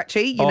itchy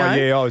scratchy, you Oh, know.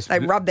 yeah,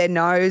 they rub their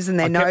nose and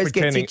their I kept nose gets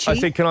pretending. itchy. I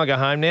said, can I go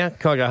home now?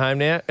 Can I go home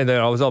now? And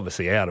then I was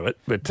obviously out of it.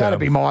 But That'd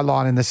be my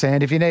line in the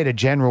sand. If you need a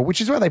general, which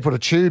is where they put a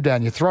tube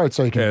down your throat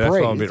so you can Yeah, that's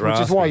breathe, why I'm a bit which is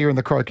raspy. why you're in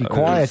the croaky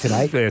choir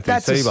today. Yeah,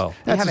 That's through a SIBO.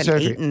 that's a haven't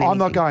surgery. eaten I'm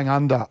not anything. going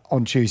under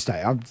on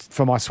Tuesday. I'm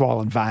for my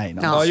swollen vein.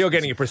 Oh, you're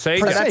getting a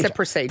procedure. So that's a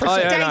procedure. Oh,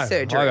 Day yeah, no,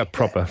 surgery. I got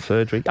proper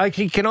surgery.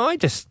 Actually, can I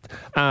just...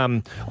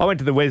 I went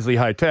to the Wesley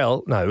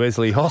Hotel. No,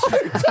 Wesley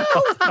Hospital.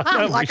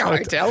 Like a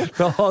hotel.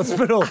 The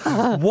hospital.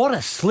 What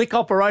a slick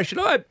operation.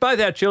 Both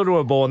our children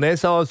were born there,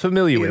 so I was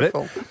familiar with it.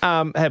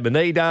 Had my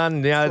knee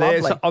done, there.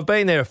 lovely. So I've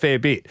been there a fair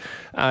bit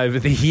over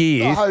the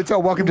years. The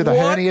hotel, welcome to the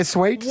hernia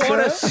suite. What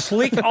sir. a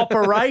slick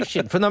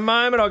operation. From the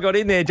moment I got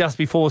in there just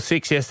before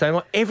 6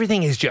 yesterday,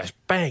 everything is just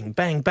bang,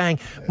 bang, bang.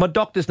 My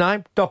doctor's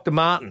name, Dr.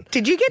 Martin.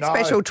 Did you get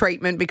special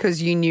treatment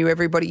because you knew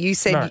everybody? You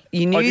said No.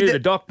 you knew I knew that the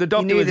doctor. The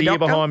doctor was a year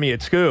behind me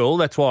at school.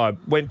 That's why I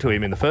went to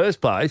him in the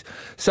first place.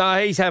 So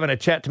he's having a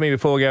chat to me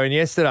before going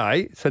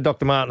yesterday. So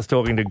Dr. Martin's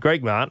talking to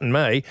Greg Martin,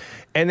 me,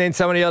 and then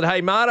somebody yelled,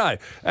 "Hey, Marto!"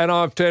 And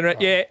I've turned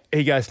around. Yeah,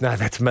 he goes, "No,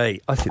 that's me."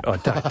 I said, "Oh,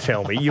 don't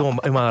tell me, you're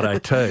Marto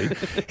too."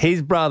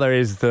 His brother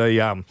is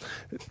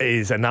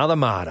another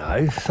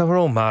Marto. So we're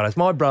all Martos.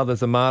 My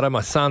brother's a Marto.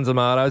 My son's a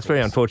Marto. It's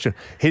very unfortunate.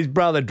 His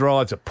brother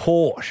drives a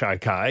Porsche.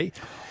 Okay.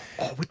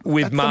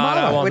 With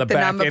Marto on With the the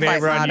back, number and plate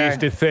everyone Marto. used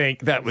to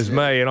think that was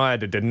me, and I had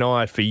to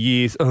deny it for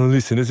years. Oh,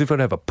 listen, as if I'd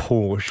have a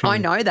Porsche. I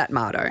know that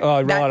Marto.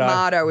 Oh, that righto.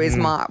 Marto is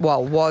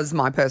was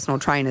my personal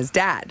trainer's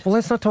dad. Well,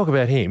 let's not talk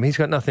about him. He's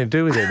got nothing to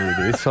do with any of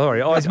this. Sorry.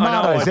 There's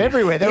Martos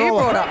everywhere. They're You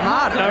all brought up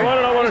Marto. No, what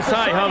did I want to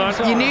say? Hold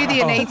on. You knew the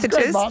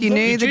anaesthetist. You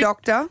knew the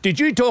doctor. Did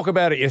you talk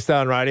about it yesterday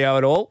on radio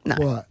at all? No.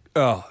 What?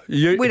 Oh,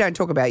 you. We don't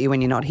talk about you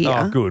when you're not here.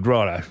 Oh, good,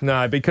 righto.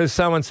 No, because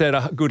someone said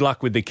good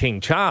luck with the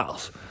King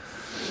Charles.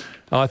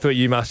 I thought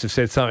you must have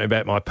said something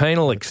about my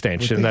penal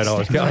extension that I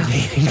was going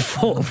in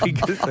for.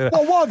 Because,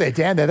 Well, while they're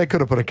down there, they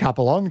could have put a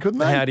couple on, couldn't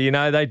they? how do you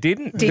know they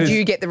didn't? Did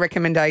you get the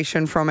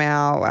recommendation from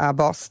our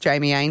boss,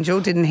 Jamie Angel?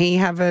 Didn't he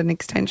have an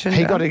extension?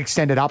 He done? got it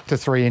extended up to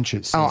 3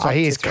 inches. Oh, so up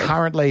he to is 3.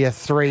 currently a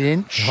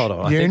 3-inch Hold on.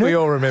 I unit. think we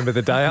all remember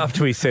the day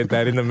after we said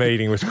that in the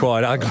meeting was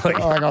quite ugly.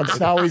 Oh, hang on,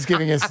 Snowy's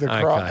giving us the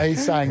cry. Okay.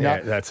 He's saying Yeah,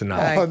 no. that's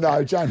enough. Oh,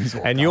 no, Jamie's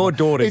And your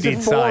daughter He's at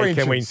did 4 say,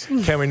 inches.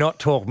 can we not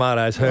talk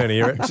Marto's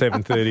hernia at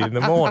 7:30 in the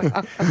morning?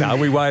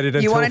 No, we waited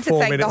until You wanted to 4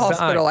 thank minutes. the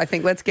hospital. I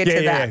think let's get to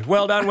that. Yeah.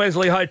 Well done,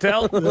 Wesley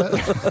Hotel.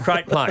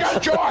 Great place.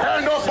 Get your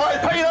hand off my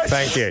penis!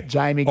 Thank you.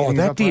 Jamie Oh, getting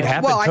that up did on-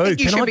 happen Well, I too. think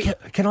you should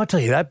be- Can I tell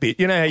you that bit?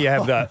 You know how you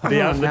have the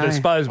no.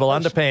 disposable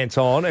underpants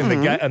on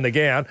and the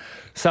gown.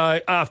 So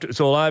after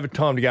it's all over,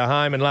 time to go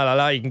home and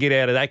you can get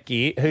out of that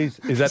gear. Is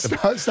that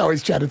the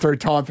Snowy's chatted through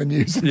time for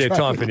news. And yeah,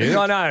 traffic. time for news.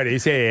 I know it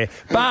is, yeah.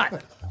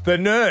 But the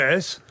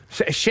nurse,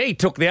 she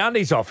took the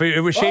undies off.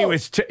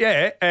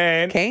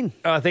 And Keen.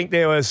 I think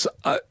there was,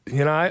 I'm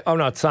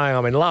not saying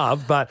I'm in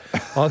love, but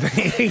I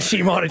think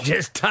she might have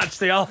just touched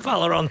the old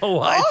fella on the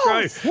way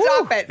through.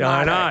 Stop it,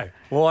 I Marto. know.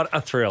 What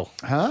a thrill.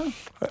 Huh?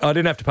 I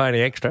didn't have to pay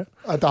any extra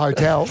At the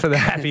hotel. for the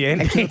happy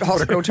ending. Keep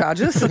hospital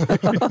charges.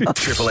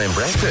 Triple M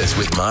Breakfast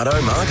with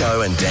Marto,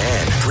 Margo and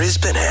Dan.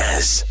 Brisbane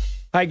has.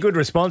 Hey, good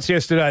response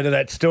yesterday to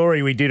that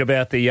story we did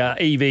about the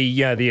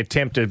EV, the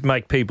attempt to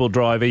make people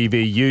drive EV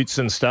utes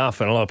and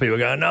stuff. And a lot of people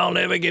go, no, I'll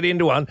never get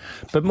into one.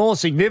 But more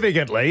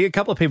significantly, a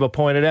couple of people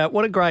pointed out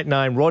what a great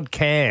name, Rod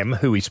Cam,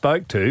 who we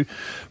spoke to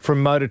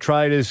from Motor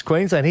Traders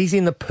Queensland. He's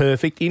in the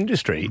perfect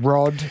industry.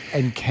 Rod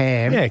and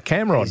Cam. Yeah,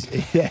 Cam Rod.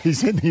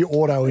 He's in the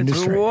auto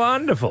industry.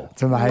 Wonderful.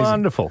 It's amazing.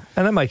 Wonderful.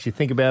 And that makes you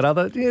think about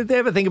do you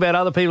ever think about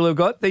other people who've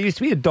got, there used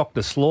to be a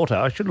Dr. Slaughter.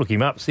 I should look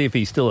him up, see if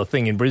he's still a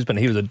thing in Brisbane.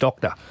 He was a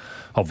doctor.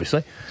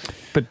 obviously.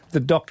 But the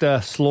Dr.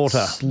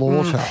 Slaughter.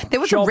 There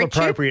was Job a Richard.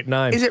 appropriate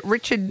name. Is it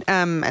Richard?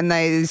 And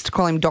they used to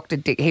call him Dr.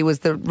 Dick.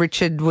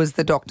 Richard was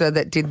the doctor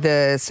that did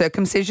the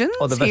circumcisions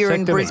here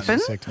in Brisbane.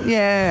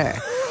 Yeah.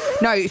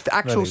 No,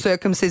 actual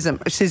circumcisions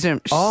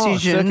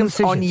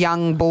on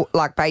young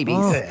babies.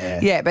 Oh.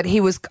 Yeah, but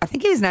I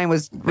think his name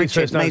was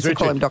Richard. They used to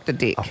call him Dr.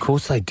 Dick. Of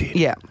course they did.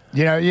 Yeah.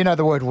 You know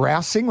the word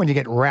rousing, when you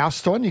get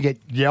roused on, you get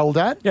yelled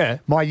at? Yeah.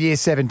 My year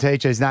 7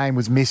 teacher's name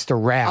was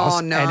Mr. Rouse. Oh,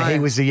 no. And he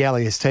was the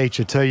yelliest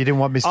teacher too. You didn't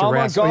want Mr. Oh,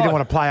 my Rouse. You God. didn't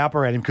want to play up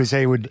around him because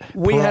he would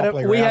We had a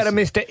rouse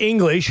Mr.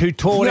 English who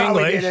taught No,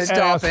 we English. didn't. at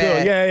Stop our school.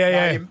 it.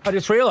 Yeah. I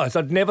just realised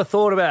I'd never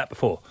thought about it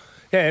before.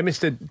 Yeah,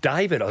 Mr.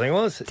 David, I think it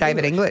was.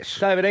 David English.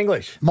 David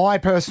English. My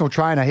personal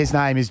trainer, his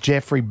name is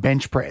Jeffrey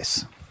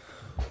Benchpress.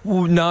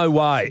 Well, no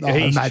way. Oh,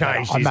 He's I made that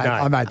changed up. his name.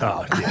 I made that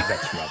Oh, up. yeah,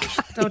 that's rubbish.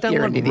 Don't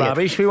You're want an idiot.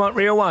 rubbish. We want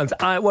real ones.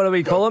 What do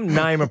we call them?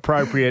 Name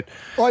appropriate.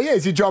 Oh, yeah,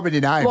 it's your job in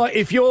your name. Like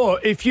if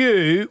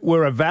you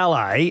were a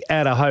valet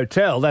at a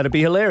hotel, that'd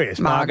be hilarious.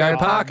 Margot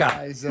Parker.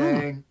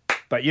 Amazing.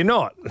 But you're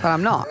not. But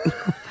I'm not.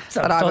 So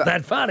it's not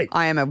that funny.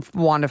 I am a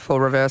wonderful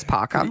reverse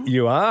Parker.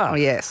 You are? Oh,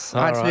 yes.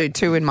 All I had to do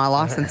 2 in my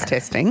licence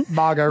testing.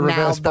 Margot reverse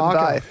Nailed them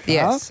Parker. both.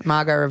 Yes,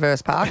 Margot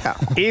reverse Parker.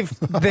 If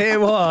there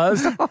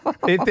was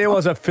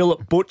a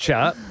Philip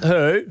Butcher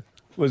who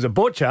was a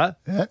butcher,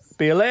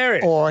 be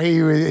hilarious. Or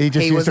he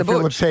just He was used a a butch.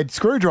 Phillips head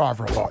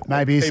screwdriver a lot.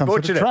 Maybe he's He some sort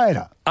of butchered it.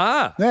 trader.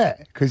 Ah, Yeah,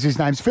 because his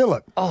name's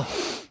Philip.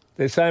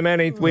 there's so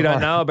many we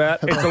don't know about.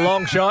 It's a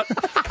long shot.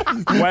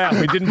 Wow,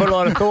 we didn't put a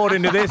lot of thought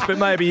into this, but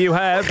maybe you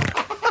have.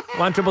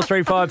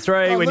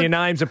 13353 when your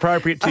name's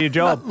appropriate to your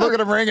job. Look at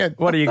him ringing.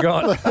 What do you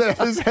got?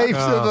 There's heaps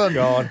of them.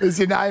 God. It's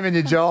your name and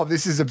your job.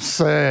 This is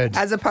absurd.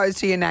 As opposed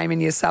to your name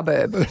in your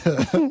suburb.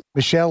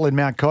 Michelle in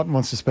Mount Cotton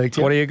wants to speak to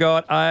you. What do you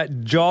got?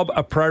 Job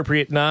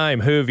appropriate name.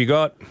 Who have you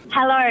got?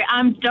 Hello,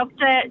 I'm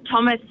Dr.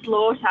 Thomas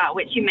Slaughter,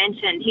 which you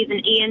mentioned. He's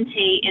an ENT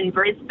in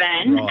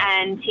Brisbane,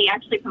 and he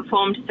actually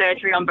performed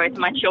surgery on both of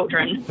my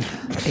children.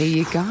 There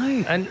you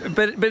go.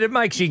 But it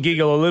makes you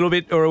giggle a little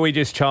bit, or are we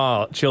just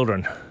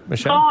children,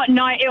 Michelle? Oh,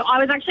 no, I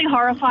was actually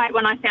horrified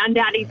when I found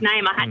out his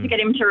name. I had to get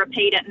him to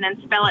repeat it and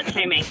then spell it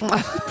to me.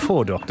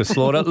 Poor Dr.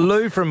 Slaughter.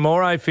 Lou from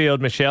Morayfield,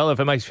 Michelle, if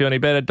it makes you feel any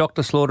better,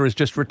 Dr. Slaughter has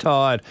just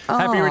retired.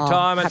 Happy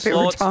retirement, Happy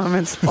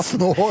retirement,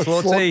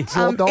 Slaughty.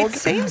 It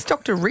seems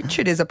Dr.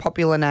 Richard is a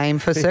popular name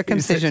for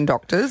circumcision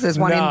doctors. There's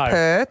one in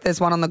Perth. There's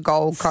one on the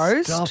Gold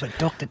Coast. Stop it,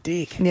 Dr.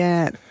 Dick.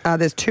 Yeah,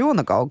 there's 2 on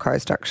the Gold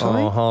Coast,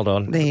 actually. Oh, hold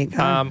on. There you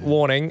go.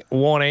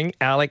 Warning,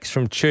 Alex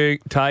from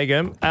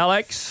Tagum.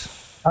 Alex?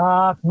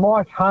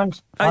 Mike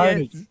Hunt.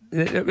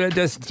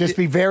 Just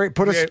be very,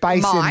 put a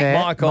space in there.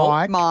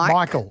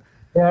 Michael.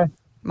 Yeah.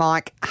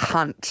 Mike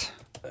Hunt.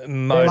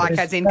 Like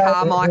as in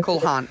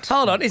Carmichael Hunt.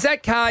 Hold on, is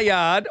that car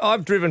yard?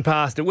 I've driven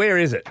past it. Where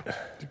is it?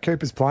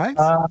 Cooper's Plains?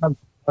 I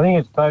think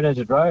it's Boat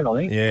Desert Road,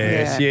 I think.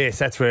 Yes,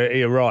 that's where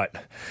you're right.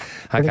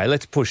 Okay,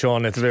 let's push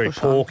on. It's a very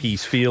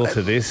Porky's feel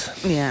to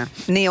this. Yeah.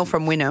 Neil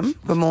from Wynnum.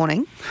 Good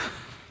morning.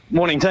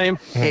 Morning, team.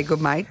 Yeah,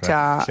 good, mate.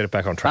 Get it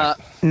back on track.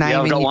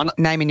 I've got one.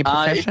 Name and your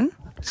profession.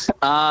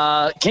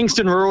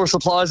 Kingston Rural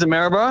Supplies in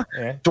Maryborough.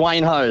 Yeah.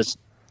 Dwayne Hose.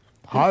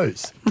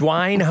 Hose?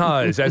 Dwayne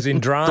Hose, as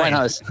in drain. Dwayne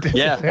Hose.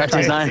 Yeah, that's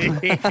his name.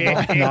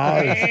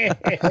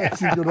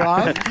 That's a good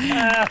one.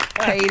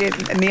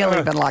 Pete, Neil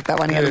even liked that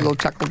one. He had a little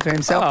chuckle to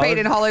himself. Pete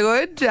in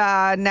Hollywood.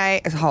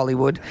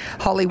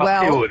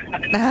 Hollywell.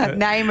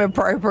 Name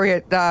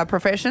appropriate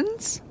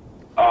professions.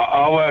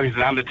 I work as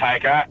an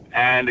undertaker,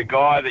 and a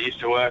guy that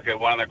used to work at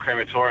one of the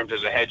crematoriums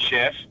as a head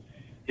chef,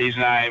 his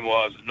name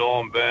was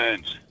Norm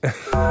Burns.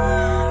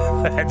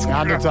 That's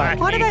Undertaker.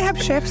 Why do they have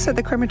chefs at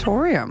the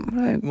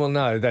crematorium? Well,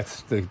 no,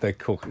 that's the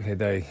cook.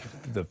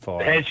 The fire.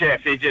 The head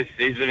chef, he's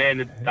the man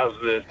that does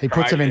the... He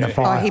puts them in the Oh,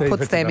 fire. he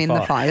puts them in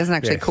the fire. He doesn't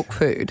actually cook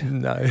food.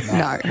 No.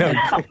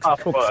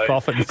 Cooks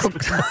coffins.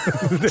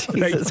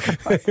 Jesus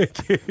Christ.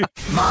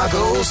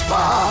 Margot's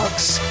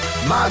Box.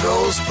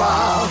 Margot's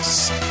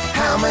Box.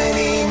 How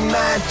many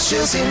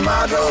matches in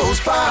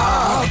Margot's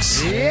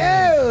Box?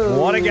 Yeah.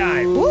 What a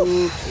game.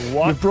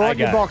 What You've brought a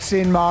your game. box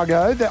in,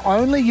 Margot.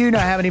 Only you know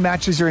how many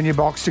matches are in your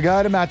box. To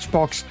go to match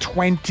box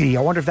 20.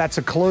 I wonder if that's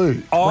a clue.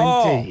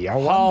 20. I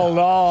wonder. Hold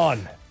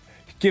on.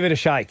 Give it a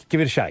shake.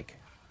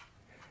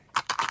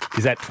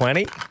 Is that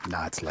 20?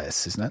 No, it's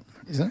less, isn't it?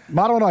 Isn't it?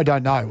 Marto and I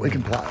don't know. We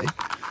can play.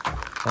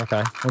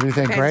 Okay. What do you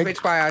think, Depends Greg?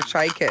 which way I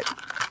shake it.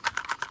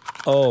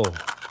 Oh.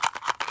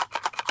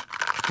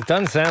 It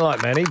doesn't sound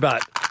like many,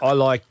 but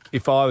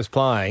if I was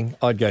playing,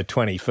 I'd go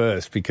 20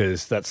 first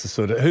because that's the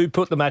sort of... Who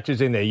put the matches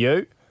in there?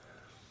 You?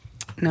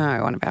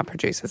 No, one of our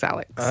producers,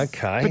 Alex.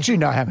 Okay. But you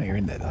know how many are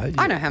in there, though.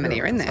 I know how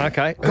many are in there.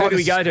 Okay. Who do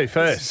we go to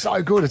first?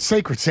 So good. It's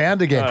Secret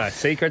Sound again. All right,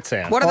 Secret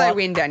Sound. What do they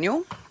win,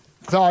 Daniel?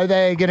 So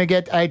they're going to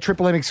get a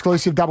Triple M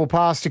exclusive double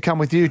pass to come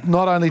with you,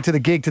 not only to the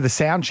gig, to the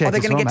sound check. Are they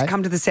as going to well, get to mate.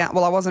 come to the sound?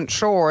 Well, I wasn't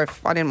sure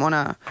if I didn't want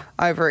to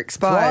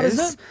overexpose. What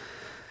is it?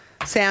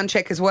 Sound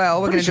check as well.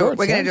 We're going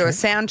to do a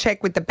sound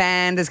check with the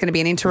band. There's going to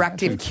be an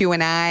interactive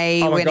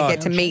Q&A. We're going to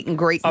get to meet and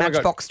greet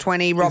Matchbox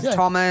 20, Rob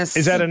Thomas.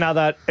 Is that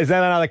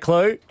another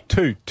clue?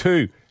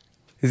 Two.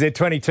 Is there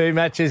 22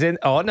 matches in?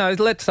 Oh, no,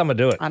 let someone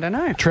do it. I don't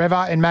know.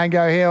 Trevor in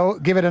Mango Hill,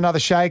 give it another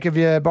shake of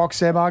your box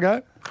there,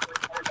 Margot.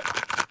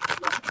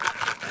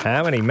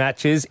 How many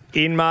matches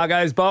in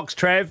Margot's box,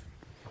 Trev?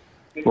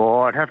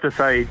 Well, I'd have to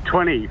say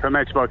 20 for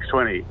Matchbox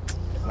 20.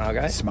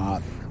 Margot?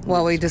 Smart.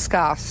 Well, we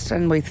discussed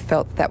and we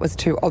felt that was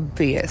too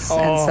obvious,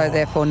 and so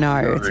therefore,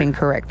 no, it's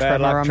incorrect. Bad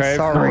Trevor, luck, I'm Trev.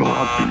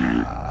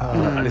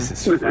 sorry.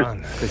 This is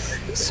fun.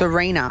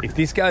 Serena If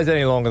this goes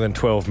any longer than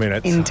 12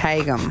 minutes, in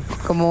Tagum.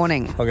 Good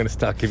morning. I'm going to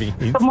start giving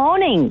hints. Good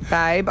morning.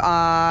 Babe,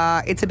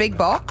 it's a big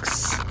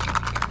box.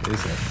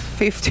 Is it?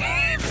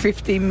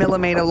 50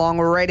 millimetre long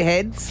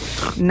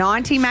redheads.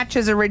 90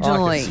 matches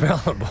originally. I can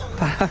smell it.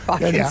 I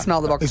can smell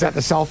the box. Is that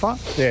the sulphur?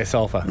 Yeah,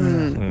 sulphur.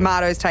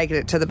 Marto's taken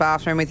it to the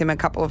bathroom with him a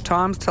couple of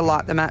times to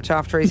light the match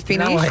after he's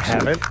finished. No, I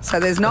haven't.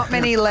 So there's not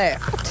many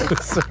left.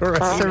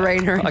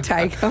 Serena and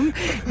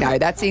Tagum. No,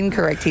 that's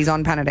incorrect. He's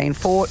on Panadine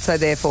Fort, so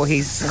therefore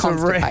he's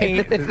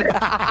constipated. Hasn't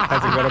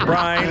got a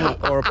brain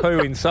or a poo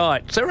in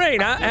sight.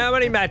 Serena, how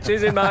many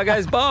matches in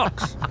Margot's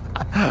box?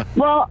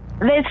 Well,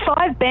 there's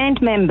 5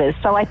 band members,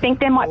 so I think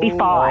there might be 5.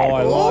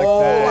 I like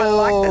that. I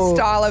like the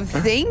style of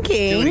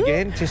thinking. Do it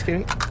again. Just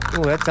kidding.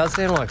 Oh, that does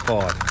sound like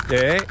 5.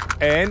 Yeah,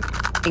 and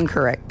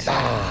Incorrect.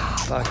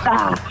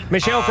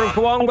 Michelle from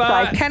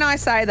Kawangba. Can I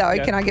say, though,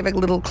 can I give a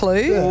little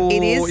clue?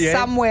 It is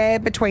somewhere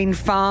between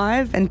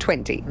 5 and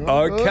 20.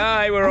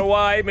 Okay, we're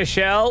away,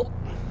 Michelle.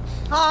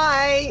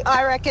 Hi,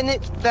 I reckon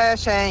it's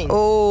 13.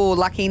 Oh,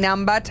 lucky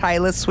number.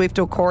 Taylor Swift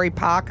or Corey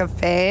Parker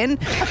fan.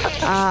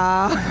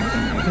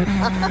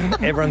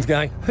 Everyone's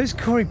going, who's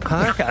Corey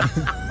Parker?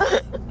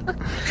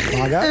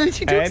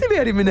 She talks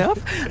about him enough.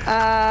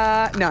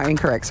 No,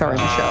 incorrect. Sorry,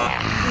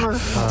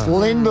 Michelle.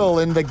 Lyndall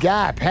in the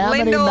Gap. How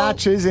many Lyndall.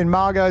 matches in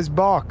Margot's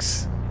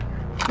box?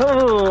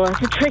 Oh,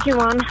 it's a tricky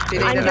one. Do you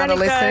need I'm another going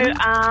to listen?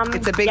 go.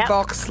 It's a big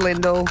box,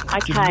 Lyndall.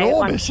 Okay,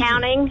 I'm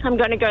counting. I'm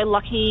going to go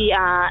lucky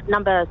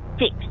number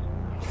 6.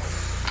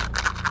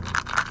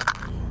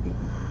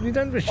 You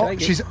don't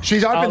shake it.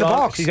 She's opened the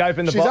box. She's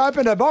opened the She's box.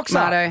 opened her box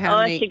up. Marto, how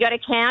many? She got to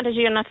count. Has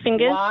she got enough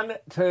fingers? 1,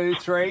 2,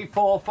 3,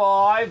 4,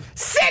 5.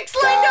 6,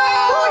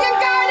 Lyndall! You're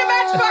going to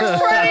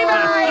Matchbox 20,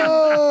 mate!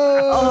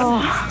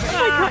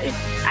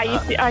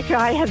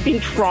 I have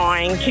been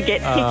trying to get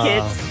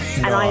tickets,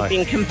 and I've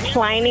been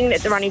complaining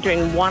that they're only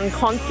doing one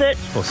concert.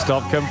 Well,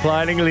 stop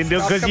complaining,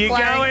 Lyndall, because you're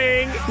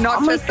going.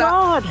 Not just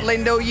that,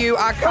 Lyndall, you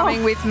are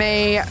coming with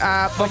me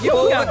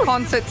before the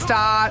concert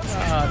starts.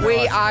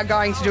 We are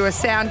going to do a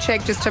sound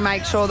check just to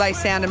make sure they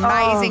sound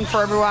amazing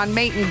for everyone.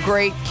 Meet and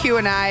greet,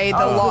 Q&A,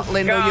 the lot,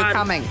 Lyndall, you're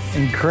coming.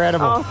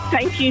 Incredible. Oh,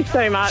 thank you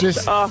so much.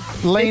 Just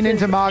lean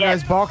into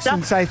Margot's box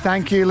and say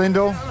thank you,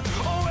 Lyndall.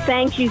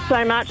 Thank you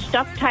so much.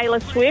 Stuff Taylor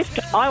Swift.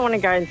 I want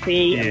to go and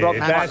see Rob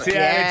That's the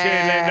Thomas.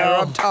 attitude, Lyndall.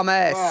 Rob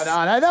Thomas.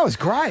 Oh, no, that was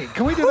great.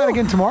 Can we do that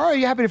again tomorrow? Are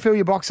you happy to fill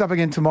your box up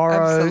again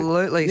tomorrow?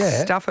 Absolutely.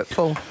 Yeah. Stuff it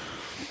full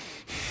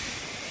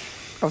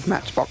of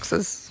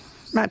matches.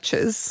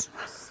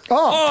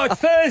 Oh, it's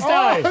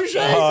Thursday. Oh, Jesus.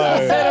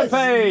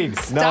 Centipede.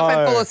 Stuff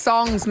it full of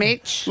songs,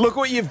 Mitch. Look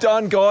what you've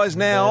done, guys.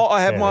 Now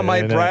I have my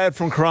mate Brad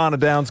from Corona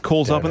Downs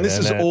calls up, and this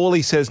is all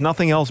he says,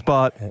 nothing else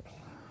but...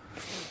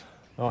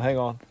 Oh, hang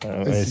on.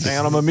 Hang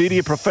on, I'm a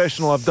media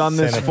professional. I've done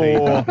this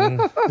for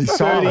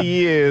 30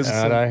 years.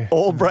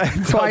 All Brad does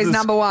That's why he's is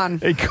number one.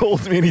 He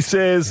calls me and he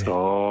says...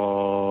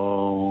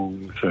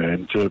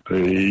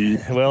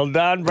 Centipede. Well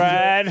done,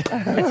 Brad.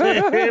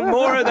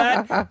 More of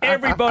that.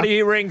 Everybody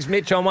who rings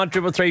Mitch on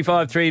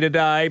 133353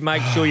 today,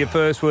 make sure your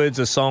first word's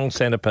a song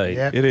Centipede.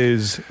 Yep. It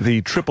is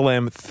the Triple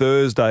M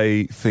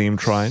Thursday theme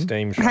train.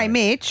 Hey,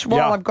 Mitch,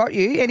 while I've got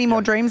you, any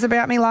more dreams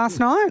about me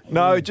last night?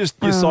 No,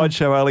 just your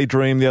Sideshow Alley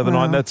dream the other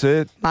night, and that's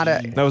it.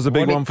 Marto. That was the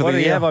big one for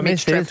the year.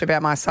 Mitch dreamt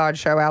about my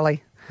Sideshow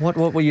Alley. What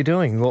were you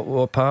doing?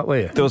 What part were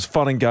you? There was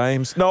fun and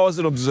games. No, I was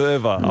an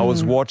observer. I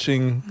was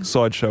watching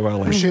Sideshow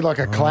Alley. Was she like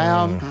a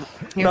clown?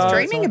 He was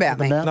dreaming about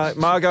me. No,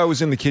 Margot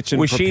was in the kitchen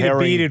Was she the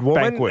preparing bearded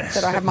woman? banquets.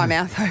 That I have my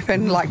mouth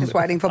open, like just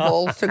waiting for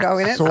balls to go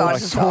in it. Sword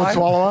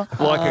swallower?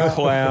 Like a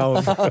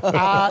clown.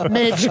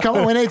 Mitch,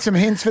 we need some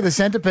hints for the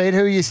centipede.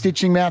 Who are you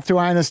stitching mouth to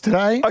anus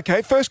today?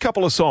 Okay, first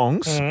couple of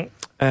songs.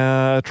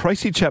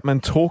 Tracy Chapman,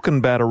 Talking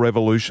About a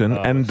Revolution,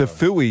 and the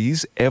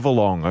Fooey's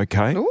Everlong,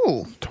 okay?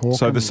 Ooh.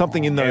 So there's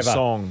something in those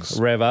songs.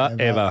 Ever.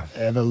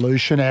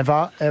 Evolution,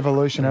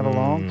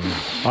 Everlong.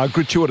 A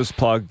gratuitous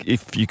plug,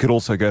 if you could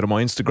also go to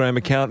my Instagram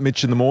account,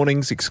 Mitch in the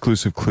Mornings,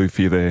 exclusive clue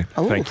for you there.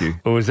 Thank you.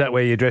 Or was that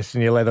where you're dressed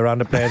in your leather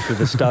underpants with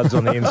the studs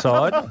on the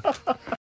inside?